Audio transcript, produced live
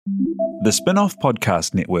The Spinoff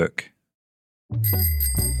Podcast Network.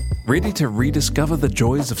 Ready to rediscover the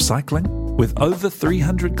joys of cycling? With over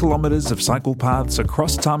 300 kilometres of cycle paths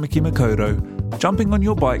across Tāmaki Makaurau, jumping on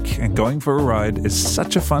your bike and going for a ride is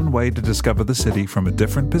such a fun way to discover the city from a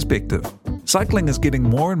different perspective. Cycling is getting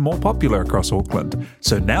more and more popular across Auckland,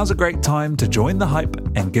 so now's a great time to join the hype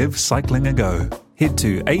and give cycling a go. Head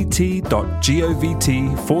to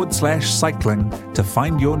at.govt/cycling to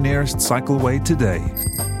find your nearest cycleway today.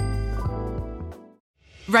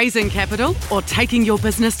 Raising capital or taking your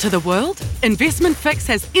business to the world? Investment Fix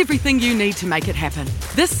has everything you need to make it happen.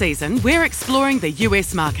 This season, we're exploring the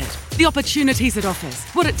US market, the opportunities it offers,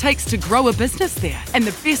 what it takes to grow a business there, and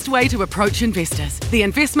the best way to approach investors. The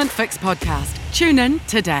Investment Fix podcast. Tune in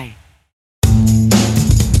today.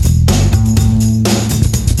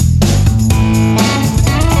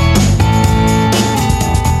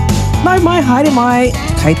 Nau mai, haere mai,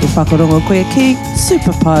 kei te whakarongo koe ki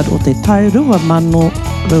SUPERPOD o te taurua mano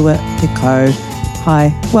rua te kau.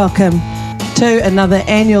 Hi, welcome to another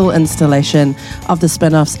annual installation of the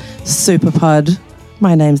Spinoff's SUPERPOD.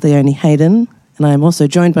 My name's Leonie Hayden, and I'm also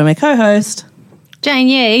joined by my co-host, Jane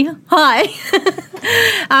Yee. Hi.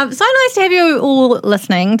 So nice to have you all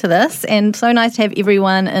listening to this, and so nice to have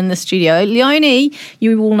everyone in the studio. Leonie,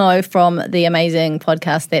 you will know from the amazing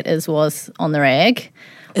podcast that was on the rag.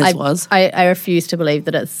 I refuse to believe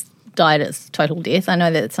that it's died its total death. I know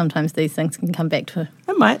that sometimes these things can come back to...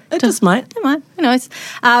 It might. It just might. It might. Who knows?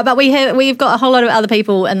 But we've got a whole lot of other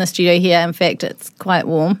people in the studio here. In fact, it's quite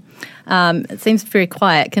warm. It seems very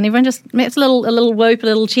quiet. Can everyone just... Perhaps a little whoop, a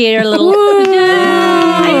little cheer, a little... Oh,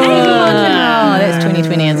 that's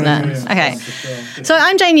 2020, isn't it? Okay. So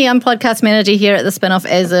I'm Jane Yee. I'm podcast manager here at the Spinoff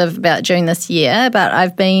as of about June this year, but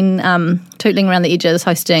I've been tootling around the edges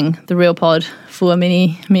hosting the Real Pod for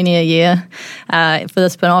many a year for the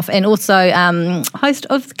Spinoff, and also host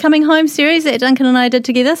of the Coming Home series that Duncan and I did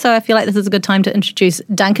together. So I feel like this is a good time to introduce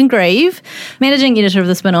Duncan Grieve, managing editor of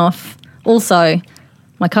the Spinoff, also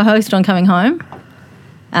my co-host on Coming Home,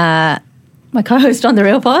 my co-host on the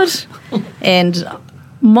Real Pod, and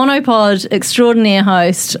monopod extraordinaire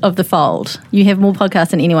host of The Fold. You have more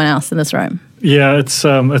podcasts than anyone else in this room. Yeah, it's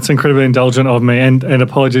incredibly indulgent of me, and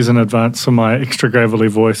apologies in advance for my extra gravelly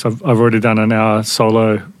voice. I've already done an hour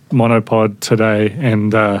solo monopod today,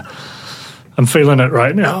 and I'm feeling it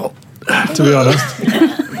right now, to be honest.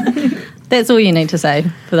 That's all you need to say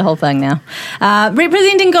for the whole thing now.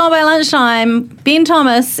 Representing Gone by Lunchtime, Ben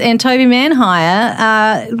Thomas and Toby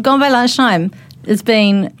Manhire. Gone by Lunchtime has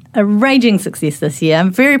been a raging success this year.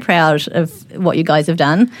 I'm very proud of what you guys have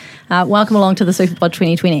done. Welcome along to the SUPERPOD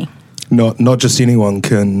 2020. Not just anyone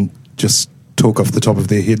can just talk off the top of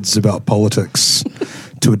their heads about politics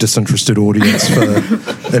to a disinterested audience for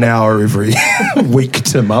an hour every week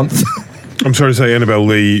to month. I'm sorry to say Annabelle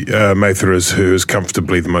Lee Mather, who is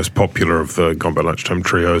comfortably the most popular of the Gone by Lunchtime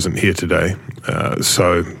trio, isn't here today.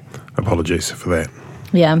 So apologies for that.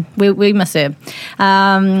 Yeah, we miss her.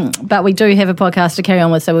 But we do have a podcast to carry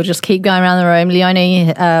on with, so we'll just keep going around the room. Leonie,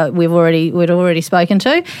 we'd already spoken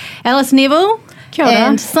to. Alice Neville. Kia ora.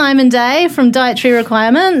 And Simon Day from Dietary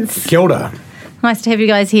Requirements. Kia ora. Nice to have you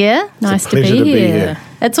guys here. Nice to be here.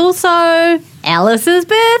 It's also Alice's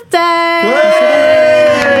birthday.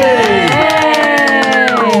 Yay!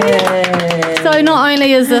 So not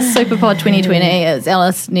only is this SUPERPOD 2020, it's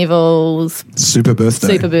Alice Neville's Super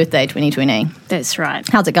birthday 2020. That's right.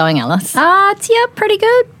 How's it going, Alice? It's pretty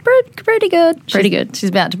good. Pretty good. She's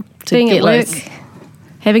about to Being get at work, loose.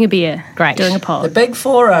 having a beer, Great. doing a the pod. big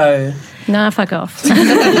 4-0. No, fuck off.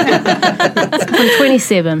 I'm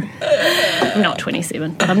 27. I'm not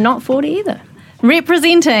 27, but I'm not 40 either.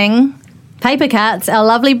 Representing Paper Cuts, our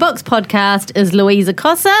lovely books podcast, is Louisa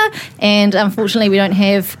Cossa, and unfortunately we don't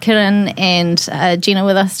have Kiran and Jenna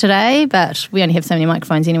with us today, but we only have so many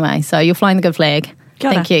microphones anyway, so you're flying the good flag.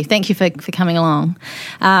 Thank you for coming along.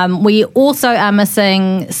 We also are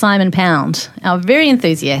missing Simon Pound, our very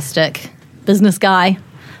enthusiastic business guy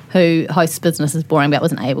who hosts Business is Boring but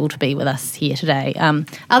wasn't able to be with us here today.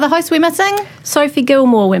 Other hosts we're missing? Sophie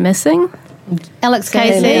Gilmore we're missing. Alex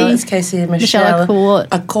Casey. Alex Casey, Michelle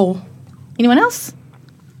Accord. Anyone else?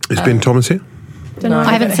 Is Ben Thomas here? No,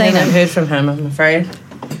 I haven't seen him. heard from him, I'm afraid.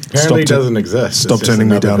 Apparently doesn't exist. Stop turning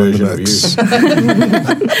me down in the mix.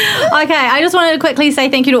 Okay, I just wanted to quickly say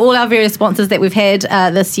thank you to all our various sponsors that we've had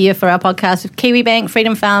this year for our podcast. Kiwi Bank,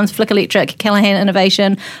 Freedom Farms, Flick Electric, Callaghan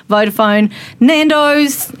Innovation, Vodafone,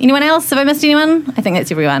 Nando's. Anyone else? Have I missed anyone? I think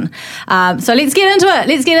that's everyone. So let's get into it.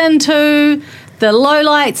 Let's get into the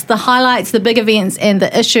lowlights, the highlights, the big events and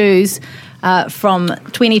the issues from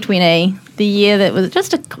 2020. The year that was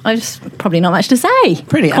just probably not much to say.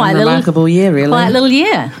 Pretty unremarkable year, really. Quiet little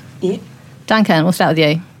year. Duncan, we'll start with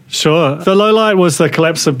you. Sure. The low light was the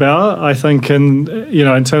collapse of Bauer, I think, in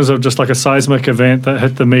terms of just like a seismic event that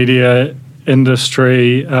hit the media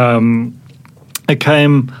industry. It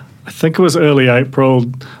came, I think it was early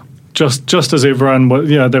April, just as everyone was,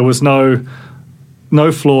 there was no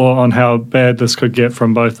flaw on how bad this could get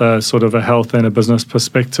from both a sort of a health and a business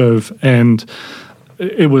perspective. And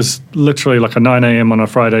it was literally like a 9 a.m. on a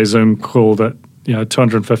Friday Zoom call that,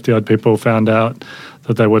 250 odd people found out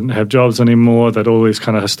that they wouldn't have jobs anymore, that all these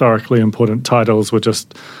kind of historically important titles were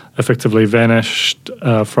just effectively vanished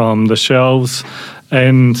from the shelves.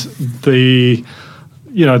 And that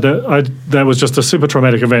was just a super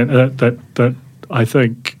traumatic event that I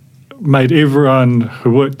think made everyone who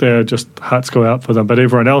worked there just hearts go out for them. But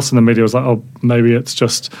everyone else in the media was like, oh, maybe it's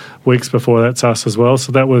just weeks before that's us as well.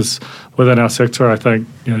 So that was within our sector, I think,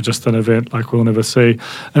 just an event like we'll never see.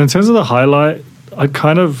 And in terms of the highlight, I'd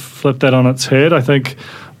kind of flip that on its head. I think,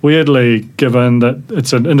 weirdly, given that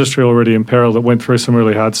it's an industry already in peril that went through some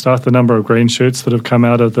really hard stuff, the number of green shoots that have come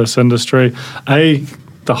out of this industry,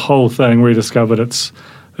 the whole thing rediscovered its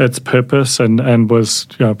purpose and was,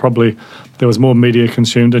 probably there was more media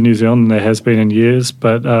consumed in New Zealand than there has been in years.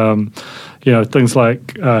 But, things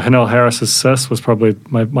like Hanel Harris's Sis was probably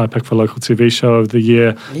my pick for local TV show of the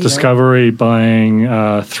year. Yeah. Discovery buying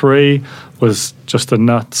 3 was just a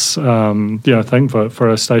nuts, thing for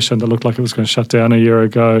a station that looked like it was going to shut down a year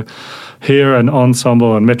ago. Here and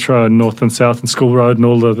Ensemble and Metro and North and South and School Road and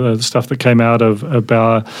all the stuff that came out of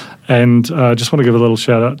Bauer. And I just want to give a little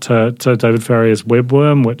shout out to David Farrier's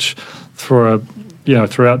Webworm, which throughout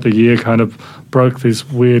the year kind of broke these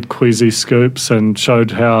weird queasy scoops and showed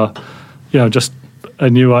how, just a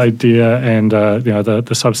new idea and,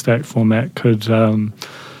 the Substack format could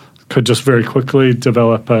just very quickly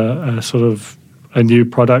develop a sort of a new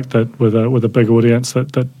product that with a big audience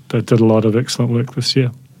that did a lot of excellent work this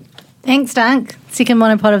year. Thanks, Dunk. Second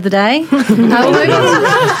monopod of the day. We'll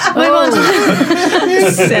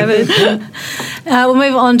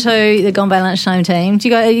move on to the Gone by Lunchtime team.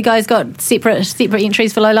 You guys got separate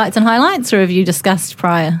entries for lowlights and highlights, or have you discussed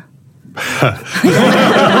prior?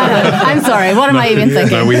 I'm sorry, what am I even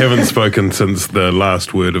thinking? No, we haven't spoken since the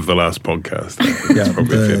last word of the last podcast. That's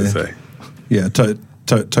probably fair to say. Yeah,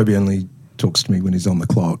 Toby only talks to me when he's on the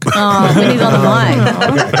clock. Oh, when he's on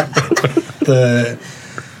the mic.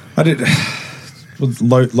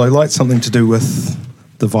 Low light something to do with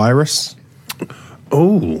the virus.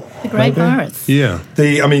 Oh, the great virus. Yeah.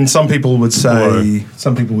 Some people would say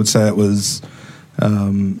it was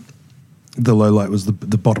the low light was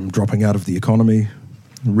the bottom dropping out of the economy,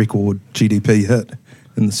 record GDP hit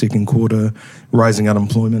in the second quarter, rising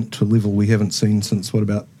unemployment to a level we haven't seen since for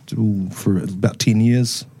about 10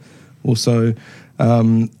 years or so.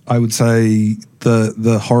 I would say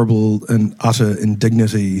the horrible and utter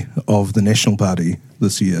indignity of the National Party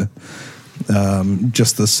this year,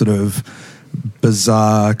 just this sort of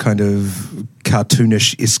bizarre kind of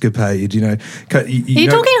cartoonish escapade, Are you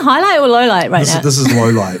talking highlight or low light now? This is low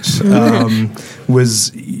light.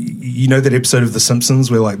 Was that episode of The Simpsons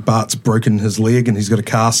where like Bart's broken his leg and he's got a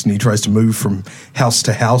cast and he tries to move from house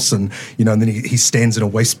to house and then he stands in a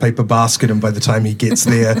waste paper basket and by the time he gets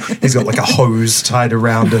there he's got like a hose tied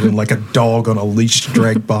around it and like a dog on a leash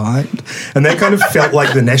dragged behind. And that kind of felt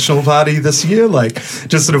like the National Party this year, like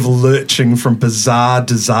just sort of lurching from bizarre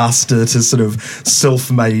disaster to sort of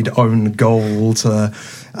self-made own goal to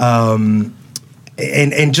and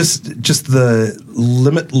just the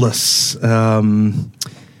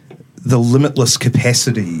limitless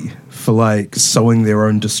capacity for like sowing their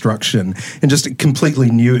own destruction in just completely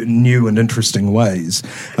new and interesting ways.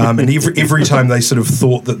 And every time they sort of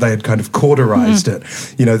thought that they had kind of cauterized it,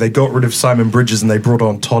 they got rid of Simon Bridges and they brought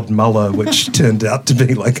on Todd Muller, which turned out to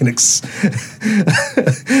be like an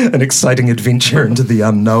exciting adventure into the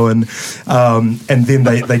unknown. And then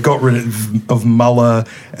they got rid of Muller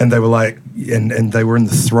and they were like, and they were in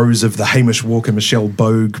the throes of the Hamish Walker, Michelle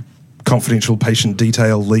Bogue confidential patient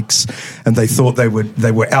detail leaks, and they thought they were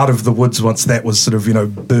out of the woods once that was sort of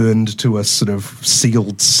burned to a sort of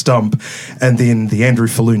sealed stump, and then the Andrew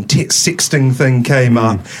Falloon sexting thing came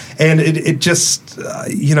up, and it just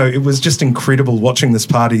it was just incredible watching this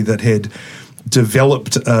party that had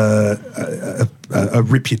developed a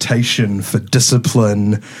reputation for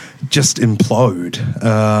discipline just implode,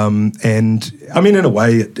 and in a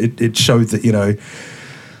way it showed that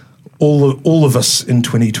all of us in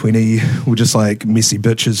 2020 were just like messy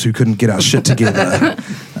bitches who couldn't get our shit together,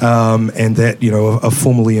 and that a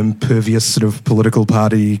formerly impervious sort of political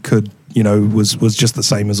party could was just the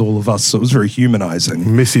same as all of us. So it was very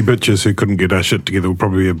humanising. Messy bitches who couldn't get our shit together would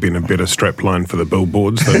probably have been a better strapline for the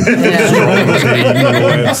billboards than strong team and all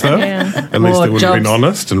that stuff. Yeah. At least Or it would have been jobs.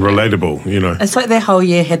 honest and relatable, It's like that whole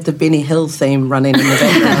year had the Benny Hill theme running in the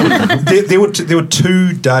background. There were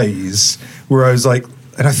 2 days where I was like,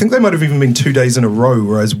 and I think they might have even been 2 days in a row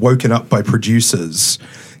where I was woken up by producers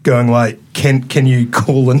going like, can you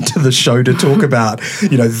call into the show to talk about,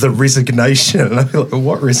 the resignation? And I feel like,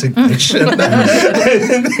 what resignation? And then,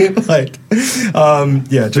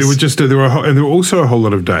 there were also a whole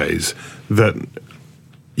lot of days that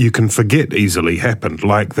you can forget easily happened,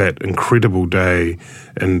 like that incredible day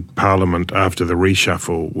in Parliament after the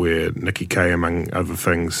reshuffle where Nikki Kay, among other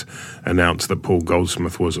things, announced that Paul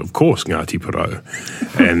Goldsmith was, of course, Ngāti Porou.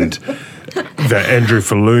 And the Andrew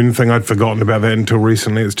Falloon thing, I'd forgotten about that until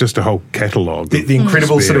recently. It's just a whole catalogue. The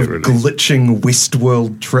incredible despair, sort of really. glitching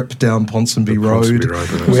Westworld trip down Ponsonby Road.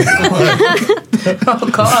 Oh,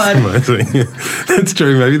 God. Amazing. That's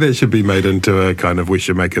true. Maybe that should be made into a kind of, we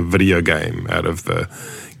should make a video game out of the,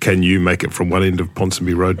 can you make it from one end of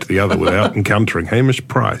Ponsonby Road to the other without encountering Hamish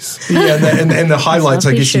Price? Yeah, and the highlights,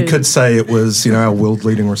 I guess you Selfie could say it was, our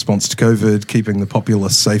world-leading response to COVID, keeping the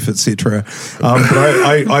populace safe, etc. But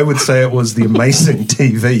I would say it was the amazing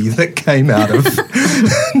TV that came out of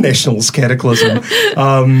National's Cataclysm.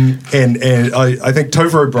 And I think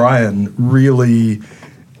Tova O'Brien really...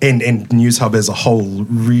 And News Hub as a whole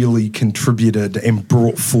really contributed and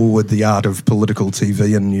brought forward the art of political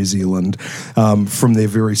TV in New Zealand from their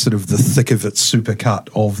very sort of the thick of it supercut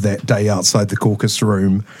of that day outside the caucus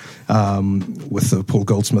room with the Paul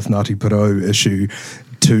Goldsmith Ngāti Porou issue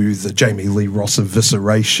to the Jamie Lee Ross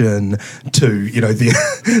evisceration to,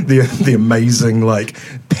 the amazing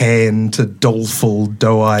pan to doleful,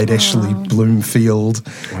 doe-eyed Ashley Bloomfield,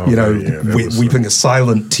 weeping a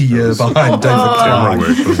silent tear behind David Clark.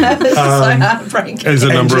 So heartbreaking. As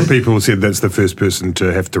a number of people said, that's the first person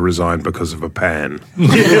to have to resign because of a pan.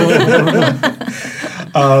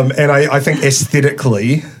 And I think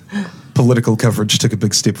aesthetically, political coverage took a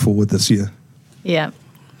big step forward this year. Yeah.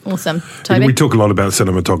 Awesome. Toby? We talk a lot about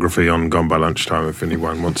cinematography on Gone by Lunchtime. If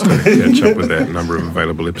anyone wants to catch up with that number of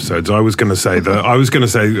available episodes, I was going to say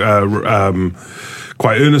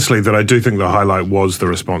quite earnestly that I do think the highlight was the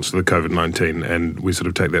response to the COVID-19, and we sort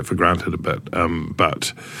of take that for granted a bit.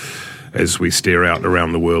 But as we stare out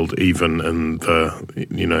around the world, even in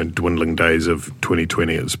the dwindling days of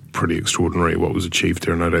 2020, it's pretty extraordinary what was achieved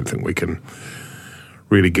here, and I don't think we can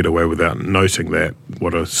really get away without noting that,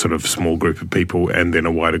 what a sort of small group of people and then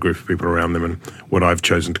a wider group of people around them, and what I've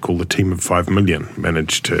chosen to call the team of 5 million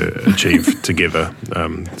managed to achieve together.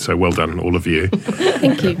 So well done, all of you.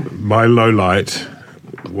 Thank you. My low light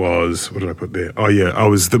was, what did I put there? Oh yeah,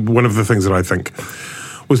 one of the things that I think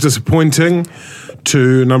was disappointing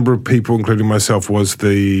to a number of people, including myself, was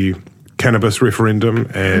the cannabis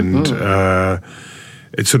referendum, and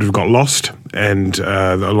it sort of got lost, and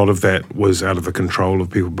a lot of that was out of the control of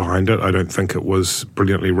people behind it. I don't think it was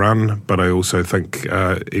brilliantly run, but I also think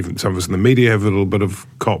even some of us in the media have a little bit of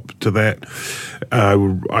cop to that.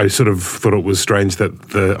 I sort of thought it was strange that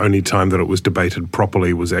the only time that it was debated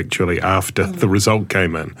properly was actually after the result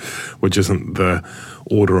came in, which isn't the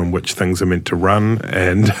order in which things are meant to run.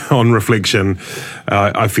 And on reflection,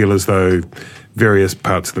 I feel as though various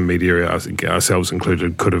parts of the media, ourselves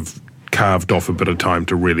included, could have carved off a bit of time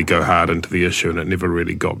to really go hard into the issue, and it never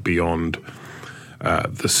really got beyond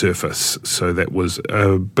the surface. So that was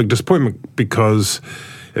a big disappointment, because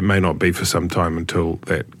it may not be for some time until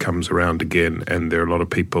that comes around again, and there are a lot of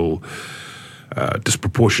people,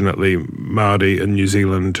 disproportionately Māori in New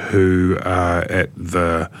Zealand, who are at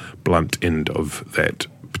the blunt end of that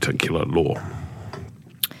particular law.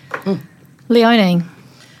 Leonie.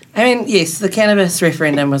 I mean, yes, the cannabis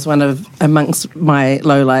referendum was amongst my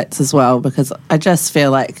lowlights as well, because I just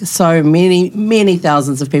feel like so many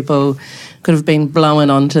thousands of people could have been blown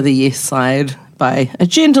onto the yes side by a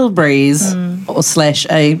gentle breeze or /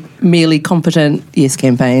 a merely competent yes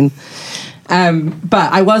campaign.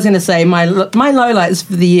 But I was going to say my lowlights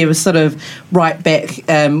for the year was sort of right back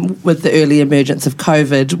with the early emergence of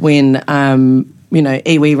COVID, when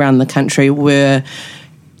iwi around the country were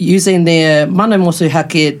using their mana motu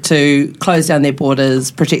hake to close down their borders,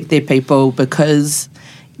 protect their people, because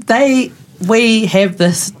we have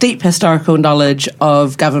this deep historical knowledge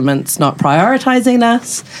of governments not prioritising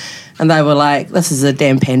us. And they were like, this is a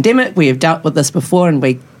damn pandemic. We have dealt with this before and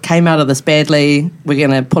we came out of this badly. We're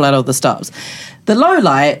going to pull out all the stops. The low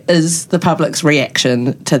light is the public's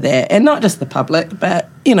reaction to that. And not just the public, but,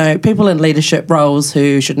 people in leadership roles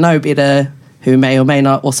who should know better, who may or may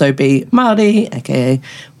not also be Māori, aka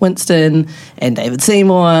Winston and David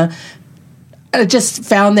Seymour, I just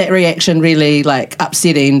found that reaction really like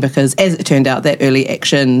upsetting because, as it turned out, that early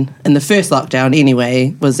action in the first lockdown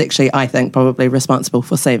anyway was actually, I think, probably responsible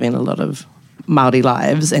for saving a lot of Māori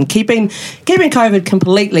lives and keeping COVID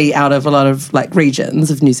completely out of a lot of like regions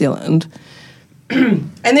of New Zealand. And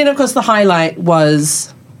then, of course, the highlight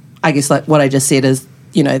was, I guess, like what I just said is,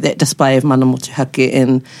 you know, that display of mana motuhake,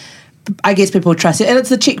 and I guess people trust it, and it's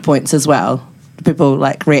the checkpoints as well. People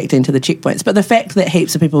like reacting to the checkpoints, but the fact that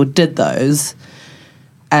heaps of people did those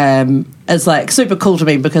is like super cool to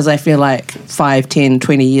me, because I feel like 5, 10,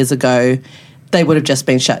 20 years ago they would have just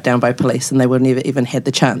been shut down by police and they would never even had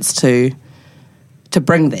the chance to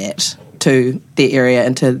bring that to their area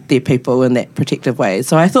and to their people in that protective way.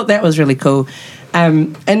 So I thought that was really cool.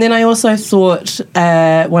 And then I also thought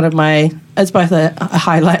one of my, it's both a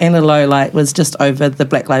highlight and a low light, was just over the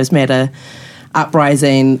Black Lives Matter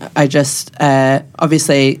uprising. I just,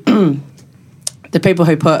 obviously, the people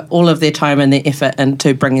who put all of their time and their effort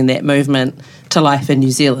into bringing that movement to life in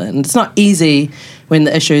New Zealand. It's not easy when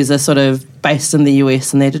the issues are sort of based in the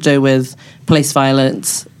US and they're to do with police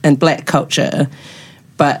violence and black culture.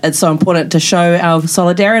 But it's so important to show our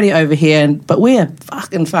solidarity over here. But we're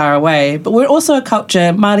fucking far away. But we're also a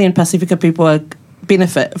culture, Māori and Pasifika people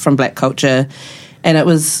benefit from black culture. And it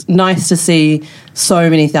was nice to see so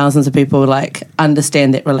many thousands of people like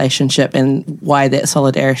understand that relationship and why that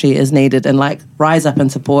solidarity is needed and like rise up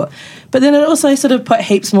and support. But then it also sort of put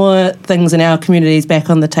heaps more things in our communities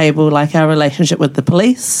back on the table, like our relationship with the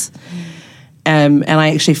police. And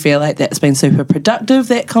I actually feel like that's been super productive,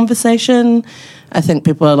 that conversation. I think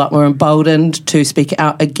people are a lot more emboldened to speak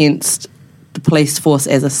out against the police force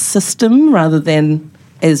as a system rather than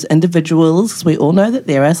as individuals. We all know that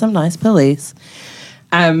there are some nice police.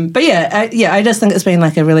 But I just think it's been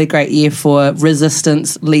like a really great year for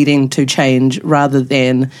resistance leading to change, rather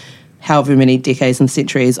than however many decades and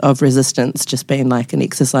centuries of resistance just being like an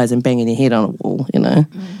exercise in banging your head on a wall, you know.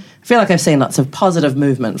 I feel like I've seen lots of positive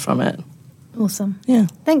movement from it. Awesome. Yeah.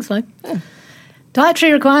 Thanks, Lou. Yeah.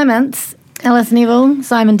 Dietary requirements. Alice Neville,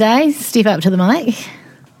 Simon Day, step up to the mic.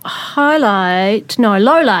 Low light.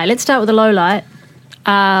 Let's start with the low light.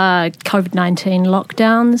 COVID-19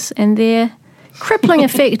 lockdowns and their crippling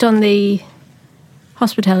effect on the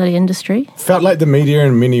hospitality industry. Felt like the media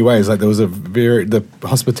in many ways, like there was the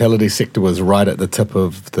hospitality sector was right at the tip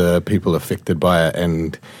of the people affected by it,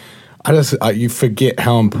 and you forget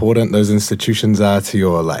how important those institutions are to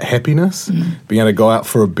your like happiness. Being able to go out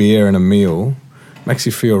for a beer and a meal makes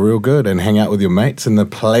you feel real good, and hang out with your mates in the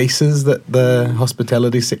places that the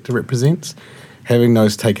hospitality sector represents. Having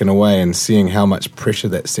those taken away and seeing how much pressure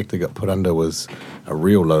that sector got put under was a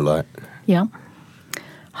real low light. Yeah.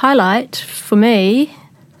 Highlight for me,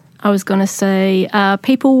 I was going to say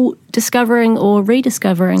people discovering or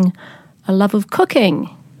rediscovering a love of cooking.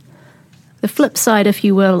 The flip side, if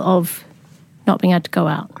you will, of not being able to go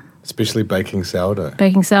out. Especially baking sourdough.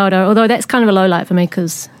 Although that's kind of a low light for me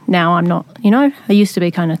because now I'm not, I used to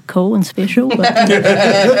be kind of cool and special, but I'm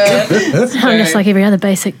just like every other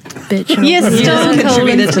basic bitch. Yes, still cool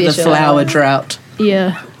and to the flour drought.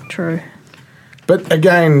 Yeah, true. But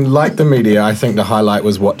again, like the media, I think the highlight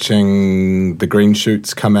was watching the green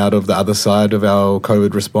shoots come out of the other side of our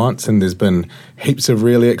COVID response, and there's been heaps of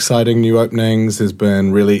really exciting new openings. There's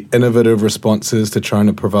been really innovative responses to trying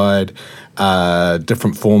to provide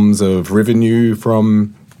different forms of revenue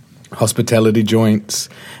from hospitality joints,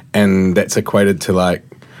 and that's equated to like,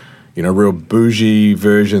 real bougie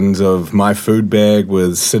versions of My Food Bag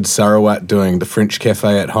with Sid Sarawat doing the French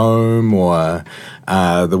cafe at home, or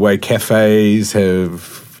the way cafes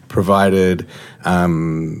have provided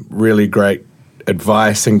really great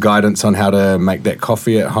advice and guidance on how to make that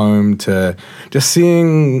coffee at home, to just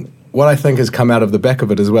seeing what I think has come out of the back of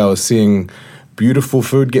it as well, is seeing beautiful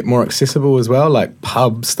food get more accessible as well, like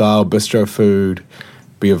pub-style bistro food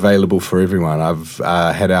be available for everyone. I've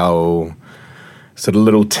had our sort of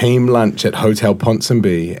little team lunch at Hotel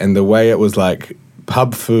Ponsonby, and the way it was like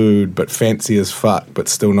pub food but fancy as fuck but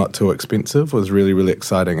still not too expensive was really, really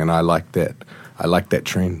exciting, and I like that. I like that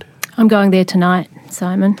trend. I'm going there tonight,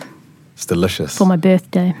 Simon. It's delicious. For my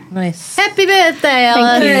birthday. Nice. Happy birthday,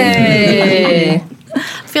 Alice. Hey.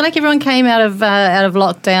 I feel like everyone came out of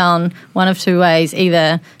lockdown one of two ways,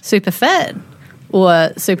 either super fit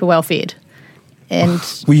or super well fed. And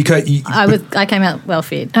I came out well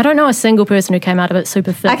fed. I don't know a single person who came out of it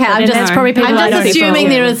super fit. Okay, I'm just assuming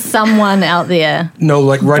there is someone out there. No,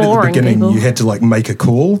 like right at the beginning, people. you had to like make a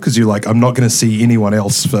call because you're like, I'm not going to see anyone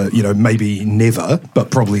else for maybe never,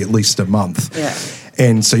 but probably at least a month. Yeah.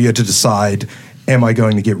 And so you had to decide. am I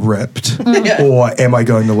going to get ripped or am I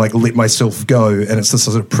going to like let myself go? And it's this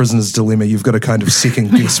sort of prisoner's dilemma. You've got to kind of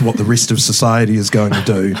second guess what the rest of society is going to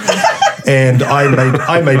do. And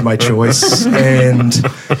I made my choice, and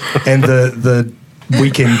the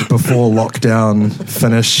weekend before lockdown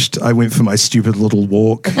finished, I went for my stupid little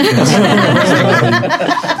walk.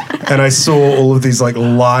 And I saw all of these like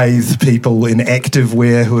lithe people in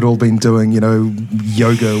activewear who had all been doing,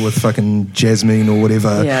 yoga with fucking Jasmine or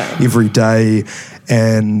whatever every day.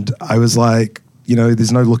 And I was like,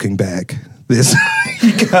 there's no looking back. There's,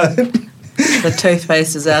 you can't. The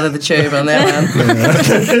toothpaste is out of the tube on that one.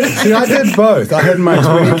 See, I did both. I had my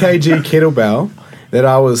 20 kg kettlebell that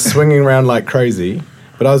I was swinging around like crazy.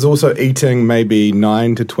 But I was also eating maybe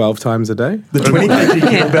 9 to 12 times a day. The 20 kg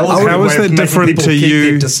kettlebell. How was that different to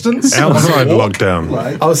you outside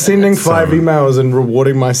lockdown? I was sending 5 emails and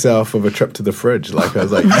rewarding myself with a trip to the fridge. Like I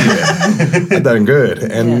was like, I'm doing good.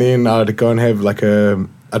 And then I'd go and have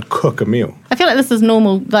I'd cook a meal. I feel like this is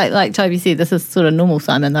normal. Like Toby said, this is sort of normal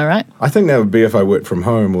Simon, though, right? I think that would be if I worked from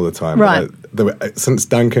home all the time. Right. Since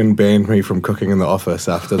Duncan banned me from cooking in the office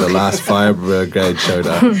after the last fire brigade showed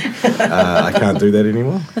up, I can't do that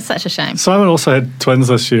anymore. That's such a shame. Simon also had twins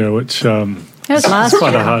this year, which was last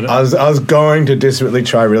quite year. a hard. I was going to desperately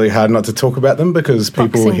try really hard not to talk about them because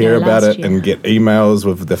people Boxing hear Day about last it and year. get emails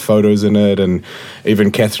with the photos in it, and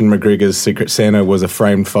even Catherine McGregor's Secret Santa was a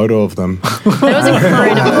framed photo of them. That was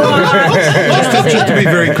incredible. Just to be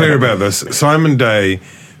very clear about this, Simon Day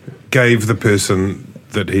gave the person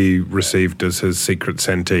that he received as his secret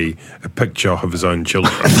Santee a picture of his own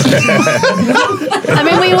children. I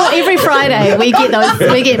mean, every Friday we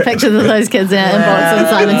get pictures of those kids in our inbox and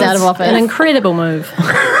Simon's out of office. An incredible move.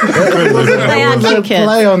 They are cute kids.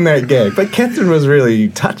 Play on that gag, but Catherine was really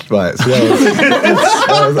touched by it. So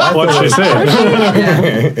What she said.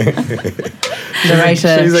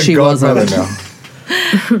 Narrator, she's a she godmother wasn't.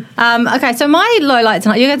 now. Okay, so my low light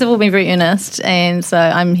tonight, you guys have all been very earnest, and so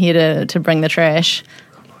I'm here to bring the trash.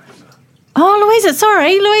 Oh, Louisa,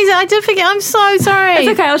 sorry. Louisa, I did forget. I'm so sorry. It's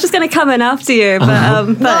okay. I was just going to come in after you, but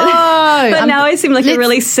now I seem like a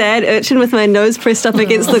really sad urchin with my nose pressed up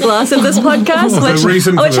against the glass of this podcast, The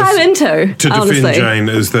reason for which this, I'm into, to honestly. defend Jane,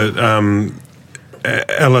 is that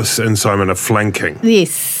Alice and Simon are flanking.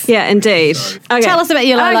 Yes. Yeah, indeed. Okay. Tell us about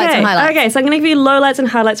your lowlights and highlights. Okay, so I'm going to give you lowlights and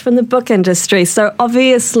highlights from the book industry. So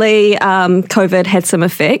obviously, COVID had some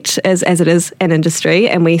effect, as it is an industry,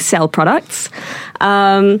 and we sell products.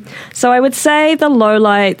 So I would say the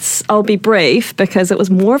lowlights, I'll be brief, because it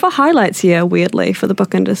was more of a highlights year, weirdly, for the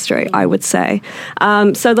book industry, I would say.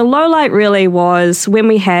 So the lowlight really was when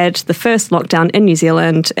we had the first lockdown in New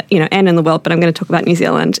Zealand, and in the world, but I'm going to talk about New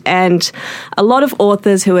Zealand, and a lot of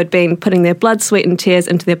authors who had been putting their blood, sweat and tears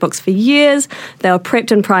into their books for years. They were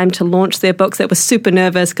prepped and primed to launch their books. They were super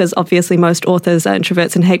nervous because obviously most authors are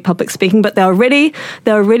introverts and hate public speaking, but they were ready.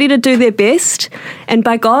 They were ready to do their best. And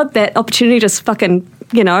by God, that opportunity just fucking,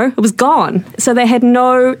 it was gone. So they had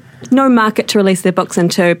no market to release their books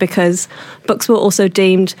into because books were also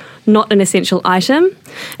deemed not an essential item.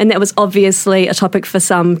 And that was obviously a topic for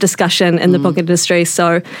some discussion in the book industry.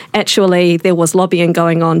 So actually there was lobbying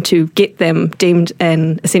going on to get them deemed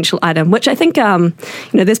an essential item, which I think,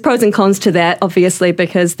 there's pros and cons to that, obviously,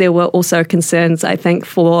 because there were also concerns, I think,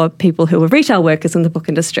 for people who were retail workers in the book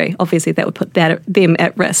industry. Obviously that would put them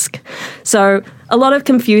at risk. So a lot of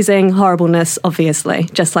confusing horribleness, obviously,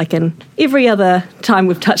 just like in every other time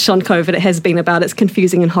we've touched on COVID, it has been about its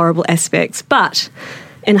confusing and horrible aspects. But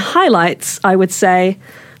in highlights, I would say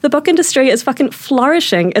the book industry is fucking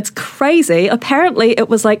flourishing. It's crazy. Apparently, it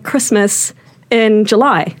was like Christmas in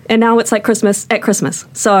July, and now it's like Christmas at Christmas.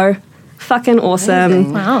 So fucking awesome.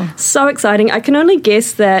 Amazing. Wow. So exciting. I can only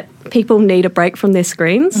guess that people need a break from their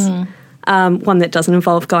screens. One that doesn't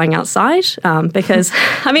involve going outside, because,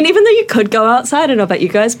 even though you could go outside, I don't know about you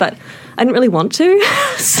guys, but I didn't really want to.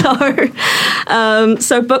 So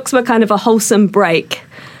books were kind of a wholesome break,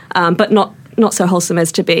 but not so wholesome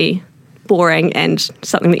as to be boring and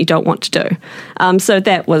something that you don't want to do. So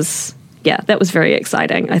that was very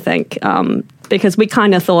exciting, I think, because we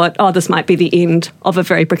kind of thought, this might be the end of a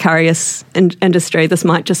very precarious industry. This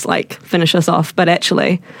might just finish us off. But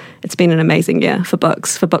actually, it's been an amazing year for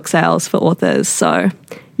books, for book sales, for authors. So,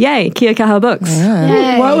 yay, kia kaha books.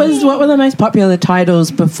 Yeah. What were the most popular titles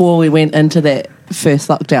before we went into that first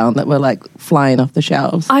lockdown that were flying off the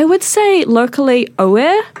shelves? I would say locally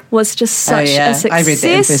Oe was just such a I read that in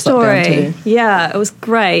success first story. lockdown too. Yeah, it was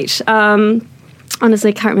great.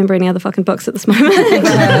 Honestly, can't remember any other fucking books at this moment.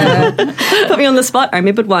 Put me on the spot. I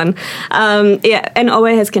remembered one. And Oe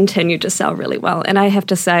has continued to sell really well. And I have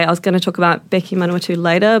to say, I was going to talk about Becky Manawatu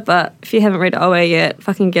later, but if you haven't read Oe yet,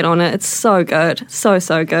 fucking get on it. It's so good. So,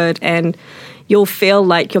 so good. And you'll feel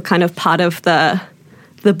like you're kind of part of the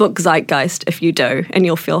book zeitgeist if you do, and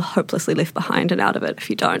you'll feel hopelessly left behind and out of it if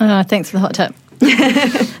you don't. Oh, thanks for the hot tip.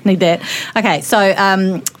 Need that. Okay, so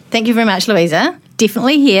thank you very much, Louisa.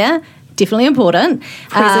 Definitely here. Definitely important.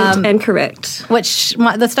 Present and correct.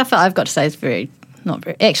 The stuff that I've got to say is not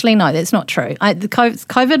very. Actually, no, that's not true. The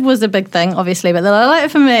COVID was a big thing, obviously, but the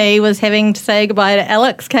highlight for me was having to say goodbye to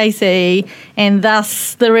Alex Casey and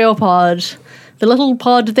thus the real pod, the little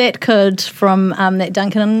pod that could from that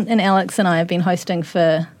Duncan and Alex and I have been hosting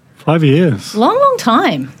for 5 years. Long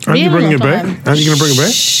time. Aren't you bringing it back? Time. Aren't you going to bring it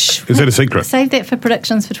back? Is that a secret? Save that for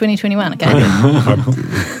predictions for 2021, okay?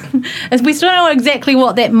 We still don't know exactly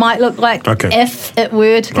what that might look like if it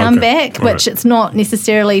were to come back, which it's not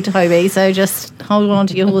necessarily, Toby, so just hold on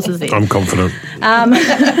to your horses there. I'm confident. So,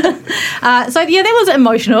 that was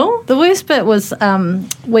emotional. The worst bit was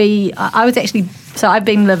I've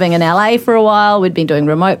been living in LA for a while. We'd been doing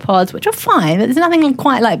remote pods, which are fine, but there's nothing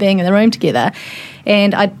quite like being in the room together.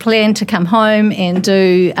 And I'd planned to come home and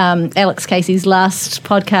do Alex Casey's last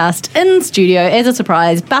podcast in studio as a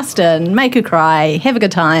surprise, bust in, make her cry, have a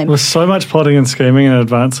good time. There was so much plotting and scheming in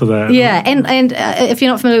advance of that. Yeah, and if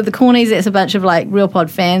you're not familiar with the Cornies, that's a bunch of like Real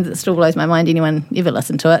Pod fans. It still blows my mind anyone ever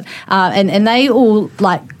listened to it. And they all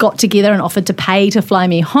like got together and offered to pay to fly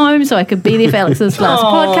me home so I could be there for Alex's last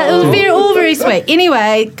podcast. It was all very sweet.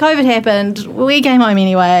 Anyway, COVID happened. We came home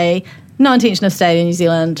anyway. No intention of staying in New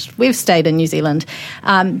Zealand. We've stayed in New Zealand.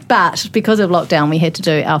 But because of lockdown, we had to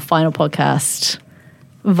do our final podcast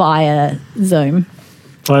via Zoom.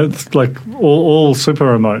 It's like all super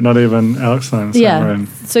remote, not even Alex and I in the same room.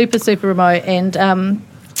 Super remote. And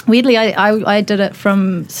weirdly, I did it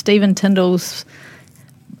from Stephen Tyndall's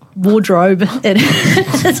wardrobe at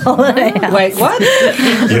his holiday house. Wait, what?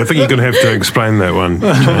 Yeah, I think you're going to have to explain that one.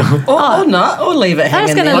 or not, or leave it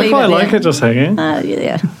hanging there. I quite like it just hanging.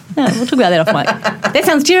 Yeah, we'll talk about that off mic. That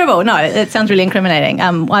sounds terrible. No, it sounds really incriminating.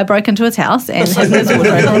 I broke into his house and his wardrobe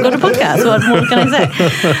and got a podcast. What can I say?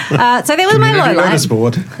 So that was my low light. Notice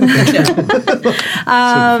board.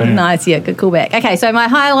 Nice, yeah, good callback. Okay, so my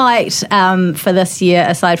highlight for this year,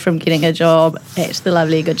 aside from getting a job at the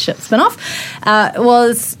lovely Good Ship Spinoff,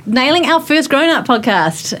 was nailing our first grown-up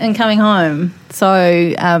podcast and coming home.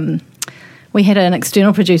 So we had an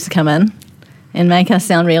external producer come in and make us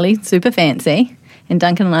sound really super fancy. And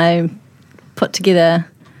Duncan and I put together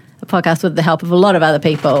a podcast with the help of a lot of other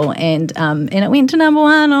people, and it went to number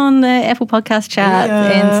 1 on the Apple Podcast chart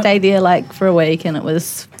and stayed there like for a week, and it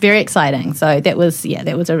was very exciting. So that was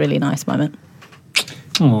a really nice moment.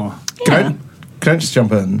 Oh, Can I just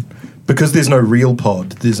jump in? Because there's no real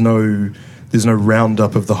pod, there's no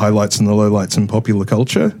roundup of the highlights and the lowlights in popular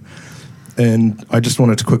culture. And I just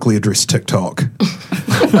wanted to quickly address TikTok.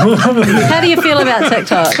 How do you feel about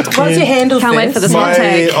TikTok? What's your handle? Can't wait for this hot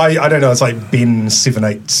take. I don't know. It's like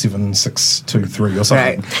Ben787623 or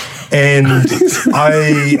something. Right. And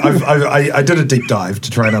I did a deep dive to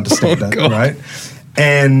try and understand it. Right.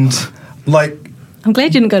 And like, I'm glad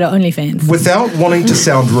you didn't go to OnlyFans. without wanting to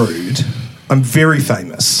sound rude, I'm very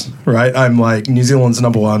famous, right? I'm like New Zealand's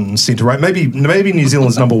number 1 centre-right, maybe New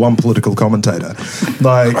Zealand's number 1 political commentator.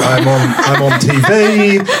 Like I'm on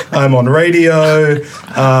TV, I'm on radio.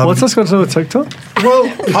 what's this got to do with TikTok? Well,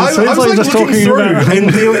 I was like just looking talking through, about-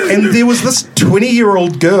 and there was this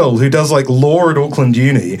 20-year-old girl who does like law at Auckland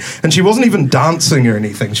Uni, and she wasn't even dancing or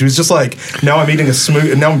anything. She was just like, now I'm drinking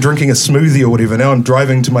a smoothie or whatever. Now I'm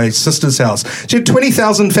driving to my sister's house. She had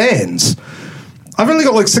 20,000 fans. I've only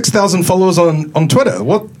got like 6,000 followers on Twitter.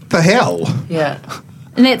 What the hell? Yeah.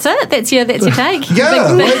 And that's it? That's your take?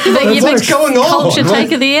 Yeah, what's going on? Culture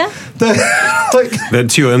take of the year?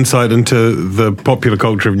 That's your insight into the popular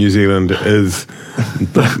culture of New Zealand is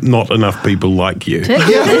not enough people like you.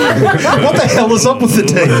 What the hell is up with the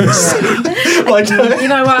teams? Like, You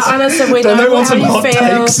know what, honestly, we don't they know want how some you hot feel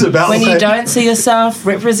takes about when you that? don't see yourself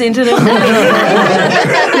represented in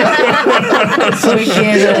So we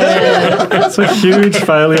get it. It's a huge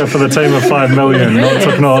failure for the team of 5 million not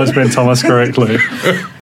to acknowledge Ben Thomas correctly.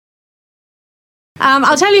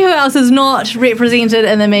 I'll tell you who else is not represented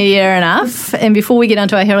in the media enough. And before we get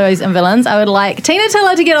onto our heroes and villains, I would like Tina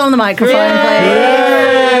Tiller to get on the microphone,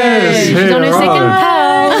 please. She's on her second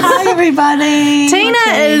post. Hi, everybody. Tina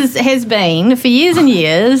has been, for years and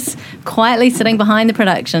years, quietly sitting behind the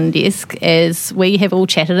production desk as we have all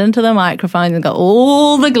chatted into the microphones and got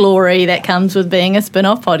all the glory that comes with being a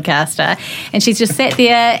spin-off podcaster. And she's just sat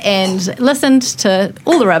there and listened to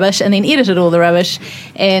all the rubbish and then edited all the rubbish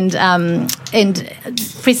and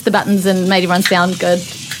pressed the buttons and made everyone sound good.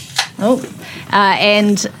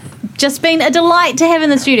 And just been a delight to have in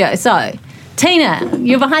the studio. So, Tina,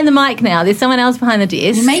 you're behind the mic now. There's someone else behind the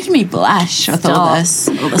desk. You're making me blush with all this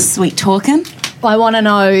sweet talking. I want to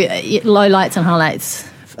know lowlights and highlights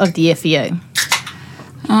of the year for you.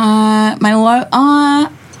 It's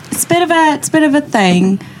a bit of a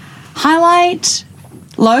thing. Highlight,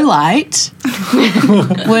 lowlight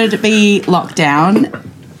would be lockdown.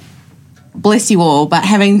 Bless you all, but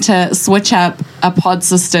having to switch up a pod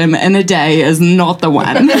system in a day is not the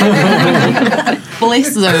one.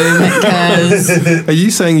 Bless Zoom, because... Are you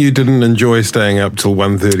saying you didn't enjoy staying up till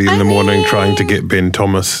 1:30 in the morning trying to get Ben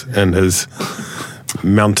Thomas and his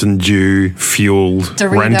Mountain Dew fueled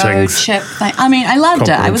Dorito rantings? chip thing. I mean, I loved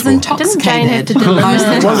it. I was intoxicated. Didn't Jane have to deliver?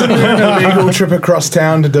 Wasn't it an illegal trip across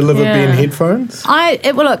town to deliver Ben headphones?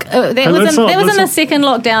 That was in the second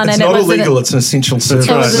lockdown, It's and not it was illegal, it's an essential service.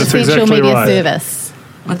 It was an That's essential exactly media right. service.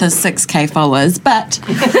 With his 6K followers. But, I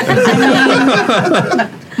mean,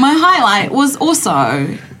 my highlight was also,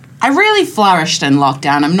 I really flourished in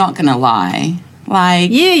lockdown, I'm not going to lie.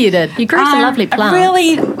 Like, Yeah, you did. You grew some lovely plants.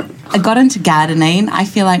 I got into gardening. I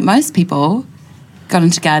feel like most people got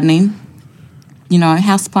into gardening. You know,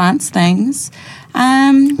 houseplants, things.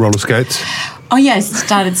 Roller skates? Oh, yeah, I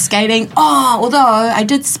started skating. Although I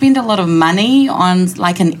did spend a lot of money on,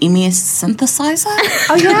 like, an MES synthesizer.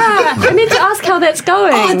 Oh, yeah. I meant to ask how that's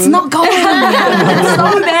going. Oh, it's not going. It's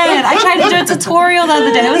so bad. I tried to do a tutorial the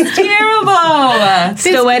other day. It was terrible.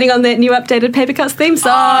 Still waiting on that new updated Paper Cuts theme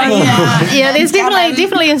song. Yeah, there's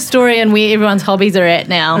definitely a story in where everyone's hobbies are at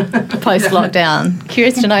now, post-lockdown.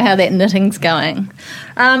 Curious to know how that knitting's going.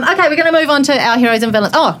 Okay, we're going to move on to our heroes and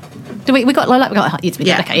villains. Oh, we got low light? We got, yes, we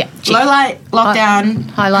did. Okay, yeah. Check. Low light, lockdown,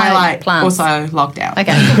 highlight, plants. also lockdown.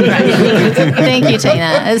 Okay, great. Thank you,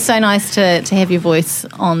 Tina. It's so nice to have your voice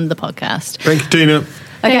on the podcast. Thank you, Tina. Okay,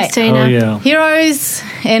 Thanks, Tina. Oh, yeah. heroes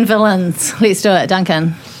and villains. Let's do it,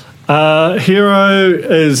 Duncan. Hero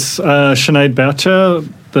is Sinead Boucher,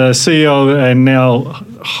 the CEO and now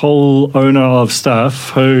whole owner of Stuff,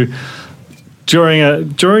 who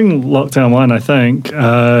during lockdown 1, I think,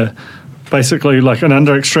 basically like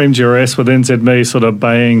under extreme duress with NZME sort of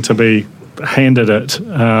baying to be handed it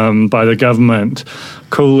by the government,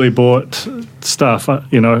 coolly bought Stuff,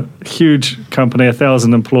 huge company,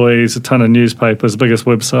 1,000 employees, a ton of newspapers, biggest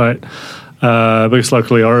website, biggest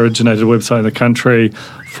locally originated website in the country,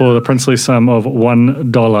 for the princely sum of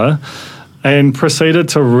 $1, and proceeded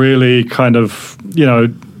to really kind of,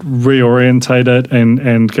 reorientate it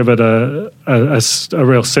and give it a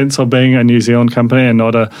real sense of being a New Zealand company and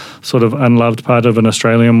not a sort of unloved part of an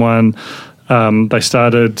Australian one. They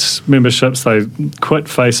started memberships. They quit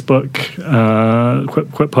Facebook,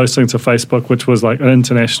 quit posting to Facebook, which was like an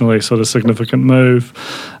internationally sort of significant move.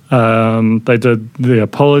 They did the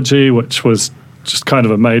apology, which was just kind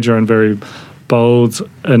of a major and very bold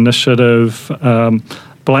initiative.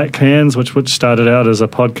 Black Hands, which started out as a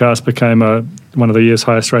podcast, became one of the year's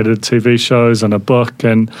highest rated TV shows and a book,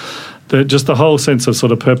 and just the whole sense of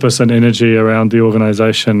sort of purpose and energy around the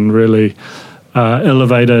organisation really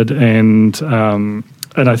elevated, and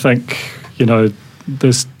I think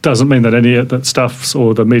this doesn't mean that Stuff's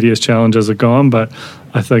or the media's challenges are gone, but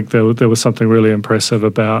I think there was something really impressive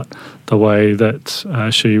about the way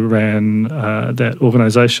that she ran that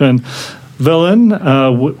organisation. Villain,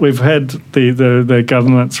 we've had the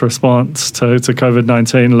government's response to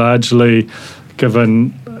COVID-19 largely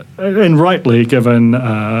given, and rightly given,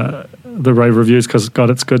 the rave reviews, because God,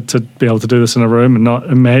 it's good to be able to do this in a room and not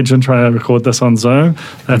imagine trying to record this on Zoom.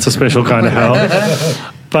 That's a special kind of hell.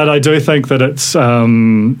 But I do think that it's,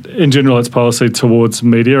 in general, its policy towards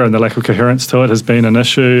media and the lack of coherence to it has been an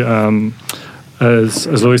issue. As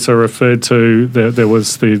Louisa referred to, there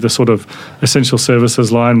was the sort of essential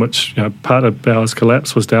services line, which part of Bauer's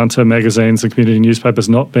collapse was down to magazines and community newspapers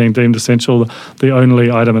not being deemed essential. The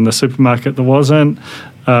only item in the supermarket that wasn't.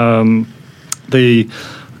 The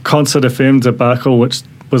Concert FM debacle, which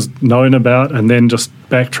was known about and then just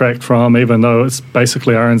backtracked from, even though it's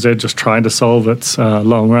basically RNZ just trying to solve its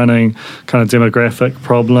long-running kind of demographic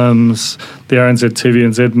problems. The RNZ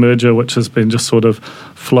TVNZ merger, which has been just sort of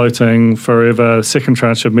floating forever. Second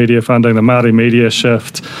tranche of media funding, the Māori media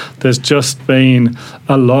shift. There's just been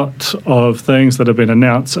a lot of things that have been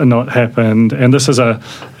announced and not happened. And this is,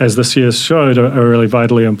 as this year showed, a really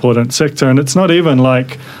vitally important sector. And it's not even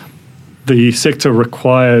like the sector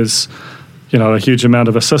requires a huge amount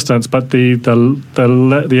of assistance, but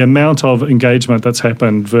the amount of engagement that's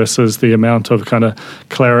happened versus the amount of kind of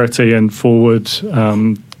clarity and forward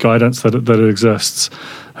guidance that exists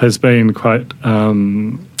has been quite,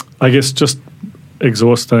 I guess, just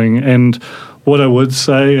exhausting. And what I would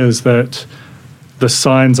say is that the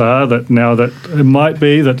signs are that now that it might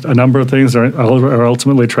be that a number of things are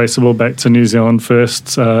ultimately traceable back to New Zealand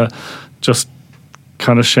First's just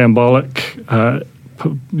kind of shambolic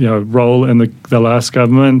role in the last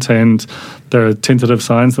government, and there are tentative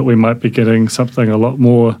signs that we might be getting something a lot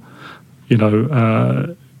more,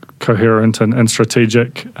 coherent and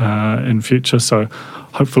strategic in future. So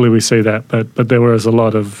hopefully we see that. But there was a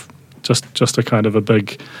lot of just a kind of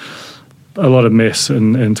a lot of mess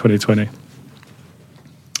in 2020.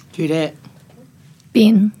 Judette.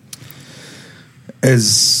 Ben.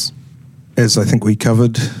 As I think we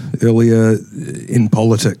covered earlier, in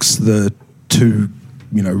politics, the two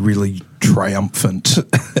really triumphant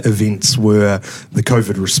events were the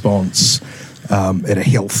COVID response at a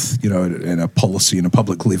health, and a policy and a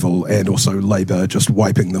public level, and also Labour just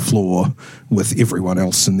wiping the floor with everyone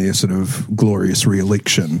else in their sort of glorious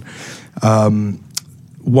re-election.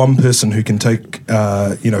 One person who can take,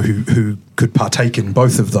 who could partake in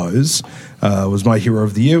both of those was my hero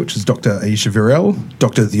of the year, which is Dr. Aisha Virel,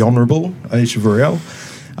 Dr. the Honourable Aisha Virel.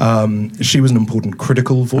 She was an important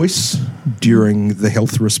critical voice during the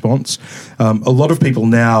health response. A lot of people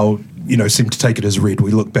now, seem to take it as read.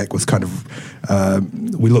 We look back with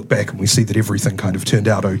we look back and we see that everything kind of turned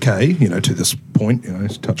out okay, to this point,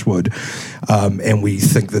 touch wood. And we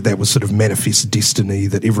think that was sort of manifest destiny,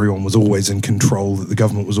 that everyone was always in control, that the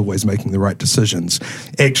government was always making the right decisions.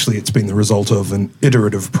 Actually, it's been the result of an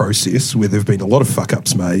iterative process where there have been a lot of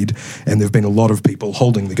fuck-ups made, and there have been a lot of people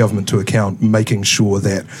holding the government to account, making sure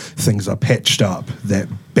that things are patched up, that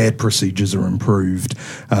bad procedures are improved,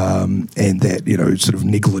 and that, sort of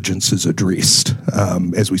negligence is addressed.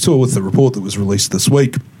 As we saw with the report that was released this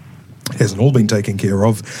week, hasn't all been taken care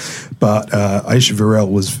of, but Aisha Virel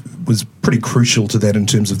was pretty crucial to that in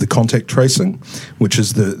terms of the contact tracing, which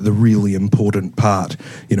is the really important part.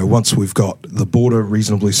 Once we've got the border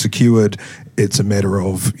reasonably secured, it's a matter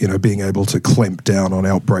of, being able to clamp down on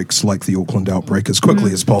outbreaks like the Auckland outbreak as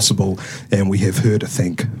quickly as possible, and we have her to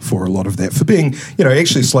thank for a lot of that, for being,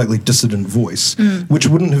 actually a slightly dissident voice, which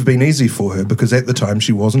wouldn't have been easy for her because at the time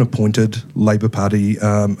she was an appointed Labour Party,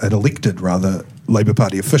 an elected, rather, Labour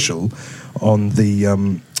Party official on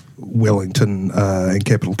the Wellington and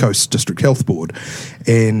Capital Coast District Health Board.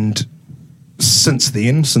 And since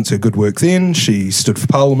her good work then, she stood for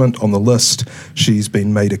Parliament on the list. She's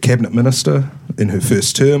been made a cabinet minister in her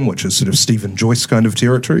first term, which is sort of Stephen Joyce kind of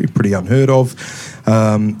territory, pretty unheard of.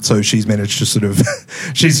 So she's managed to sort of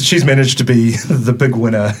she's managed to be the big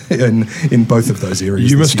winner in both of those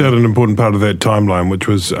areas. You missed out an important part of that timeline, which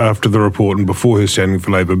was after the report and before her standing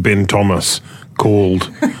for Labour. Ben Thomas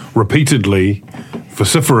called repeatedly,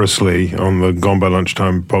 vociferously on the Gone by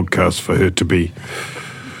Lunchtime podcast for her to be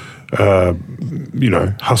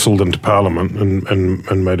hustled into Parliament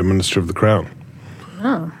and made a Minister of the Crown.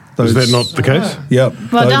 Oh. Is that not the case? Yeah.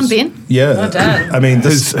 Well done, Ben. Yeah. Well done. I mean,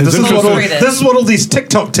 this is what all these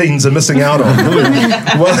TikTok teens are missing out on.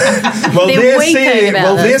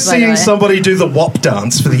 they're seeing somebody do the WAP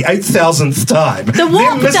dance for the 8,000th time. The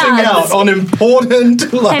WAP They're missing out on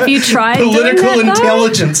important Have you tried political doing that,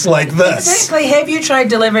 intelligence like this. Exactly. Have you tried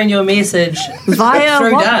delivering your message Via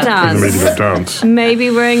through WAP dance? dance.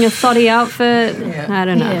 Maybe wearing a thotty outfit. I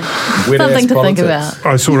don't know. Something to think about.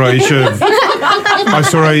 I saw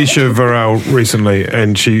Aisha Virel recently,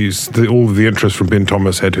 and all of the interest from Ben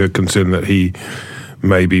Thomas had her concerned that he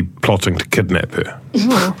may be plotting to kidnap her.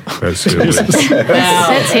 That's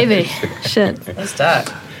heavy. Shit. Let's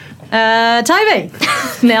start. Toby,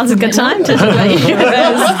 now's a good time to talk about your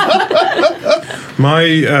heroes.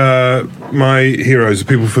 My heroes are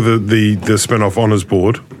people for the Spinoff Honours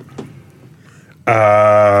Board.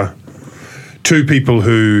 Two people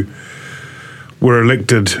who were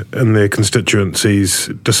elected in their constituencies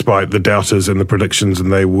despite the doubters and the predictions,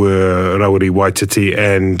 and they were Rawiri Waititi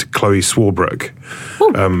and Chloe Swarbrick,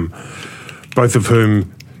 both of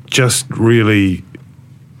whom just really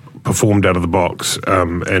performed out of the box,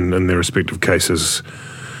 and in their respective cases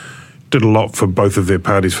did a lot for both of their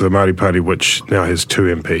parties, for the Māori Party, which now has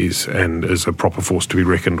 2 MPs and is a proper force to be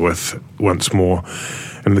reckoned with once more.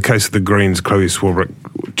 In the case of the Greens, Chloe Swarbrick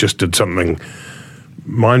just did something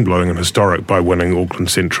mind-blowing and historic by winning Auckland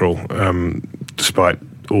Central, despite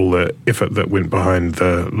all the effort that went behind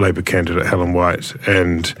the Labour candidate Helen White,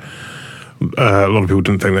 and a lot of people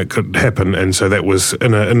didn't think that could happen, and so that was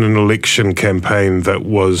in an election campaign that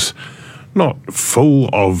was not full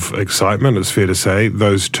of excitement, it's fair to say.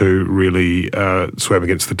 Those two really swam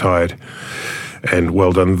against the tide, and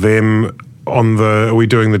well done them. Are we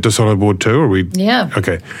doing the Dishonoured board too? Or are we? Yeah.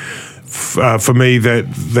 Okay. For me,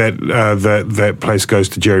 that place goes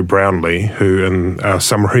to Jerry Brownlee, who, in our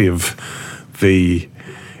summary of the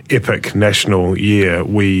epic national year,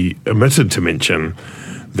 we omitted to mention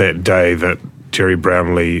that day that Jerry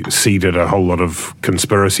Brownlee seeded a whole lot of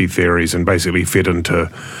conspiracy theories and basically fed into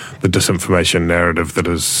the disinformation narrative that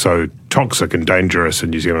is so toxic and dangerous in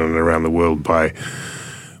New Zealand and around the world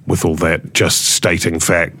with all that just stating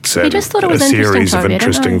facts and just thought it was a series of Toby.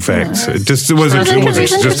 interesting facts. It was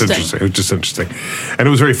just interesting. And it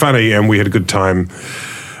was very funny, and we had a good time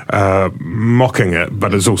mocking it,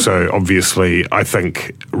 but it's also obviously, I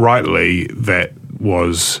think, rightly, that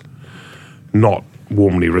was not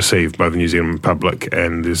warmly received by the New Zealand public,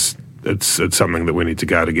 and it's something that we need to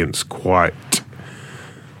guard against quite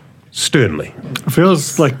sternly. It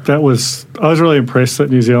feels like I was really impressed at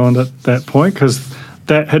New Zealand at that point, because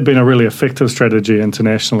that had been a really effective strategy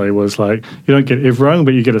internationally, was like, you don't get everyone,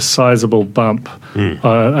 but you get a sizable bump,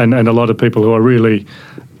 and a lot of people who are really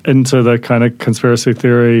into the kind of conspiracy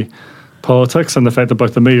theory politics, and the fact that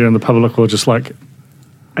both the media and the public will just like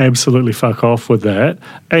absolutely fuck off with that.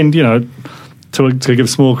 And, you know, to give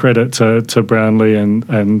small credit to Brownlee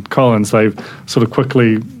and Collins, they sort of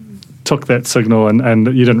quickly took that signal, and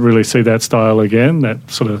you didn't really see that style again, that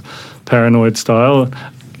sort of paranoid style.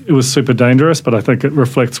 It was super dangerous, but I think it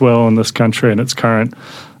reflects well on this country and its current,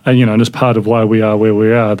 and it's part of why we are where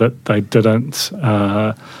we are, that they didn't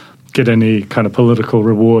get any kind of political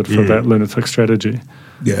reward for that lunatic strategy.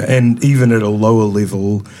 Yeah, and even at a lower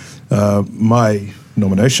level, my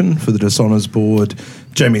nomination for the Dishonours board,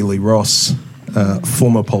 Jamie Lee Ross,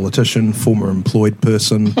 former politician, former employed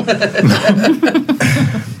person,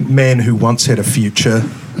 man who once had a future,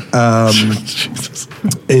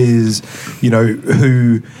 is,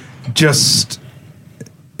 who just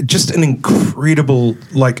an incredible,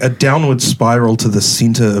 like a downward spiral to the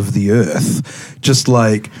center of the earth. Just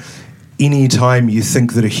like any time you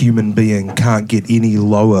think that a human being can't get any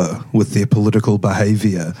lower with their political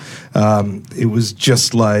behavior, it was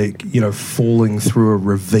just like, falling through a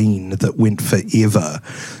ravine that went forever.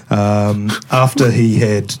 After he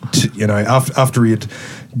had, after he had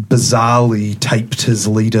bizarrely taped his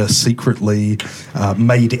leader secretly,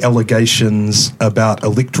 made allegations about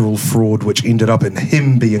electoral fraud, which ended up in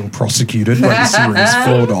him being prosecuted by the Serious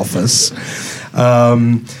Fraud Office.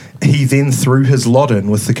 He then threw his lot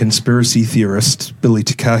in with the conspiracy theorist Billy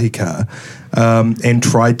Te Kahika, and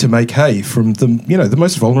tried to make hay from the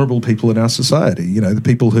most vulnerable people in our society. The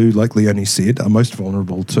people who, like Leonie said, are most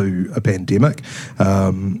vulnerable to a pandemic.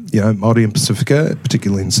 Māori and Pacifica,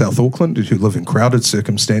 particularly in South Auckland, who live in crowded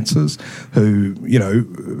circumstances, who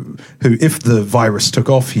if the virus took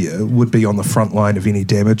off here, would be on the front line of any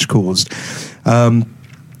damage caused.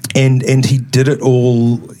 And he did it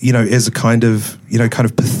all, as a kind of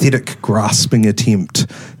pathetic, grasping attempt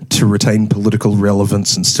to retain political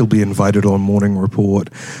relevance and still be invited on Morning Report.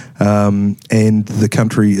 And the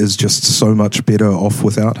country is just so much better off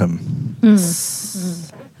without him.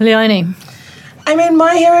 Leonie. I mean,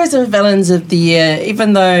 my heroes and villains of the year,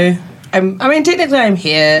 even though technically I'm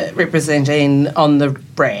here representing On the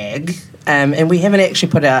Rag, and we haven't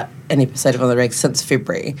actually put out an episode of On the Rag since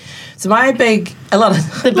February. So a lot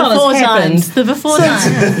has happened since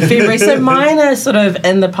February. So mine are sort of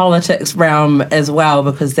in the politics realm as well,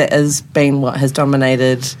 because that has been what has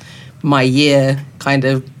dominated my year kind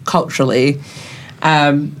of culturally.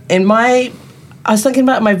 I was thinking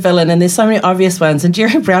about my villain, and there's so many obvious ones, and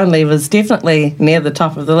Jerry Brownlee was definitely near the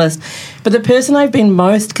top of the list. But the person I've been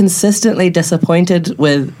most consistently disappointed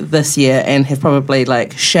with this year, and have probably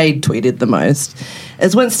shade tweeted the most,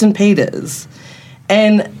 is Winston Peters.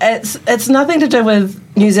 And it's nothing to do with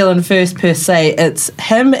New Zealand First per se. It's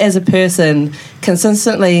him as a person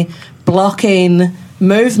consistently blocking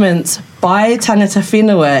movements by tangata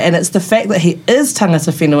whenua, and it's the fact that he is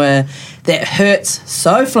tangata whenua that hurts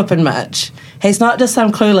so flippin' much. He's not just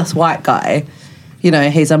some clueless white guy.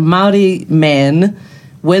 He's a Māori man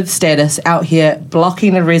with status out here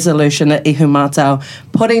blocking a resolution at Ihumātao,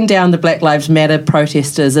 putting down the Black Lives Matter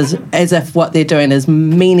protesters as if what they're doing is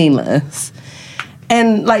meaningless.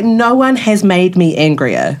 And, no one has made me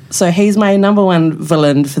angrier. So he's my number one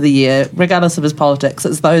villain for the year, regardless of his politics.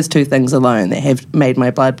 It's those two things alone that have made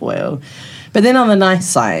my blood boil. But then on the nice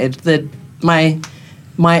side,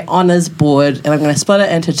 my honours board, and I'm going to split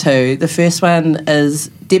it into two. The first one is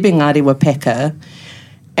Debbie Ngāti Wapeka,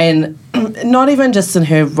 and not even just in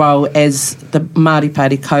her role as the Māori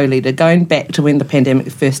Party co-leader, going back to when the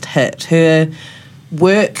pandemic first hit, her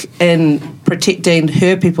work in protecting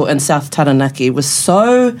her people in South Taranaki was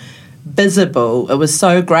so visible. It was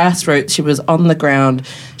so grassroots. She was on the ground.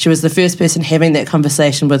 She was the first person having that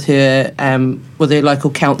conversation with her local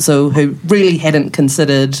council, who really hadn't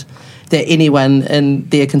considered that anyone in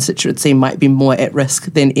their constituency might be more at risk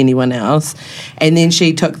than anyone else. And then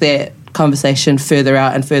she took that conversation further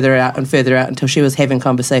out and further out and further out until she was having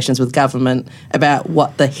conversations with government about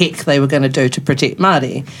what the heck they were going to do to protect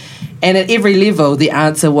Māori. And at every level, the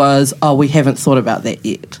answer was, we haven't thought about that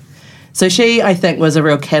yet. So she, I think, was a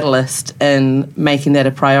real catalyst in making that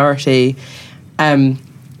a priority,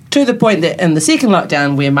 to the point that in the second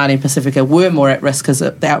lockdown, where Māori and Pacifica were more at risk because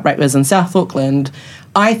the outbreak was in South Auckland,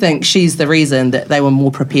 I think she's the reason that they were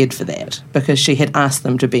more prepared for that, because she had asked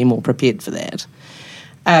them to be more prepared for that.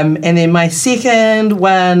 And then my second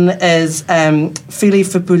one is Fili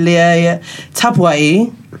Fipulea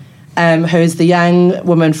Tapuai, who's the young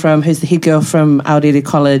woman who's the head girl from Aorere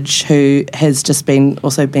College, who has just been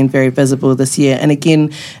very visible this year. And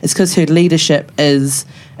again, it's because her leadership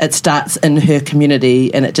it starts in her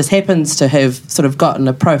community, and it just happens to have sort of gotten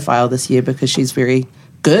a profile this year because she's very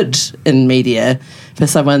good in media for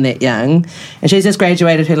someone that young. And she's just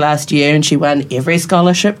graduated her last year, and she won every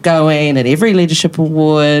scholarship going and every leadership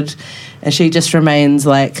award, and she just remains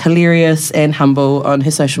like hilarious and humble on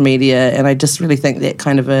her social media. And I just really think that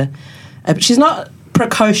kind of she's not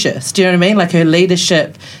precocious, do you know what I mean? Like, her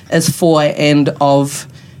leadership is for and of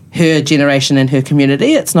her generation and her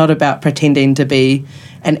community. It's not about pretending to be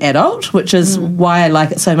an adult, which is why I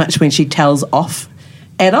like it so much when she tells off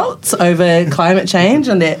adults over climate change.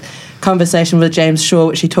 And that conversation with James Shaw,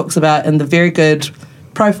 which she talks about in the very good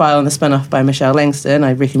profile on the Spinoff by Michelle Langston.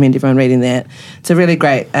 I recommend everyone reading that. It's a really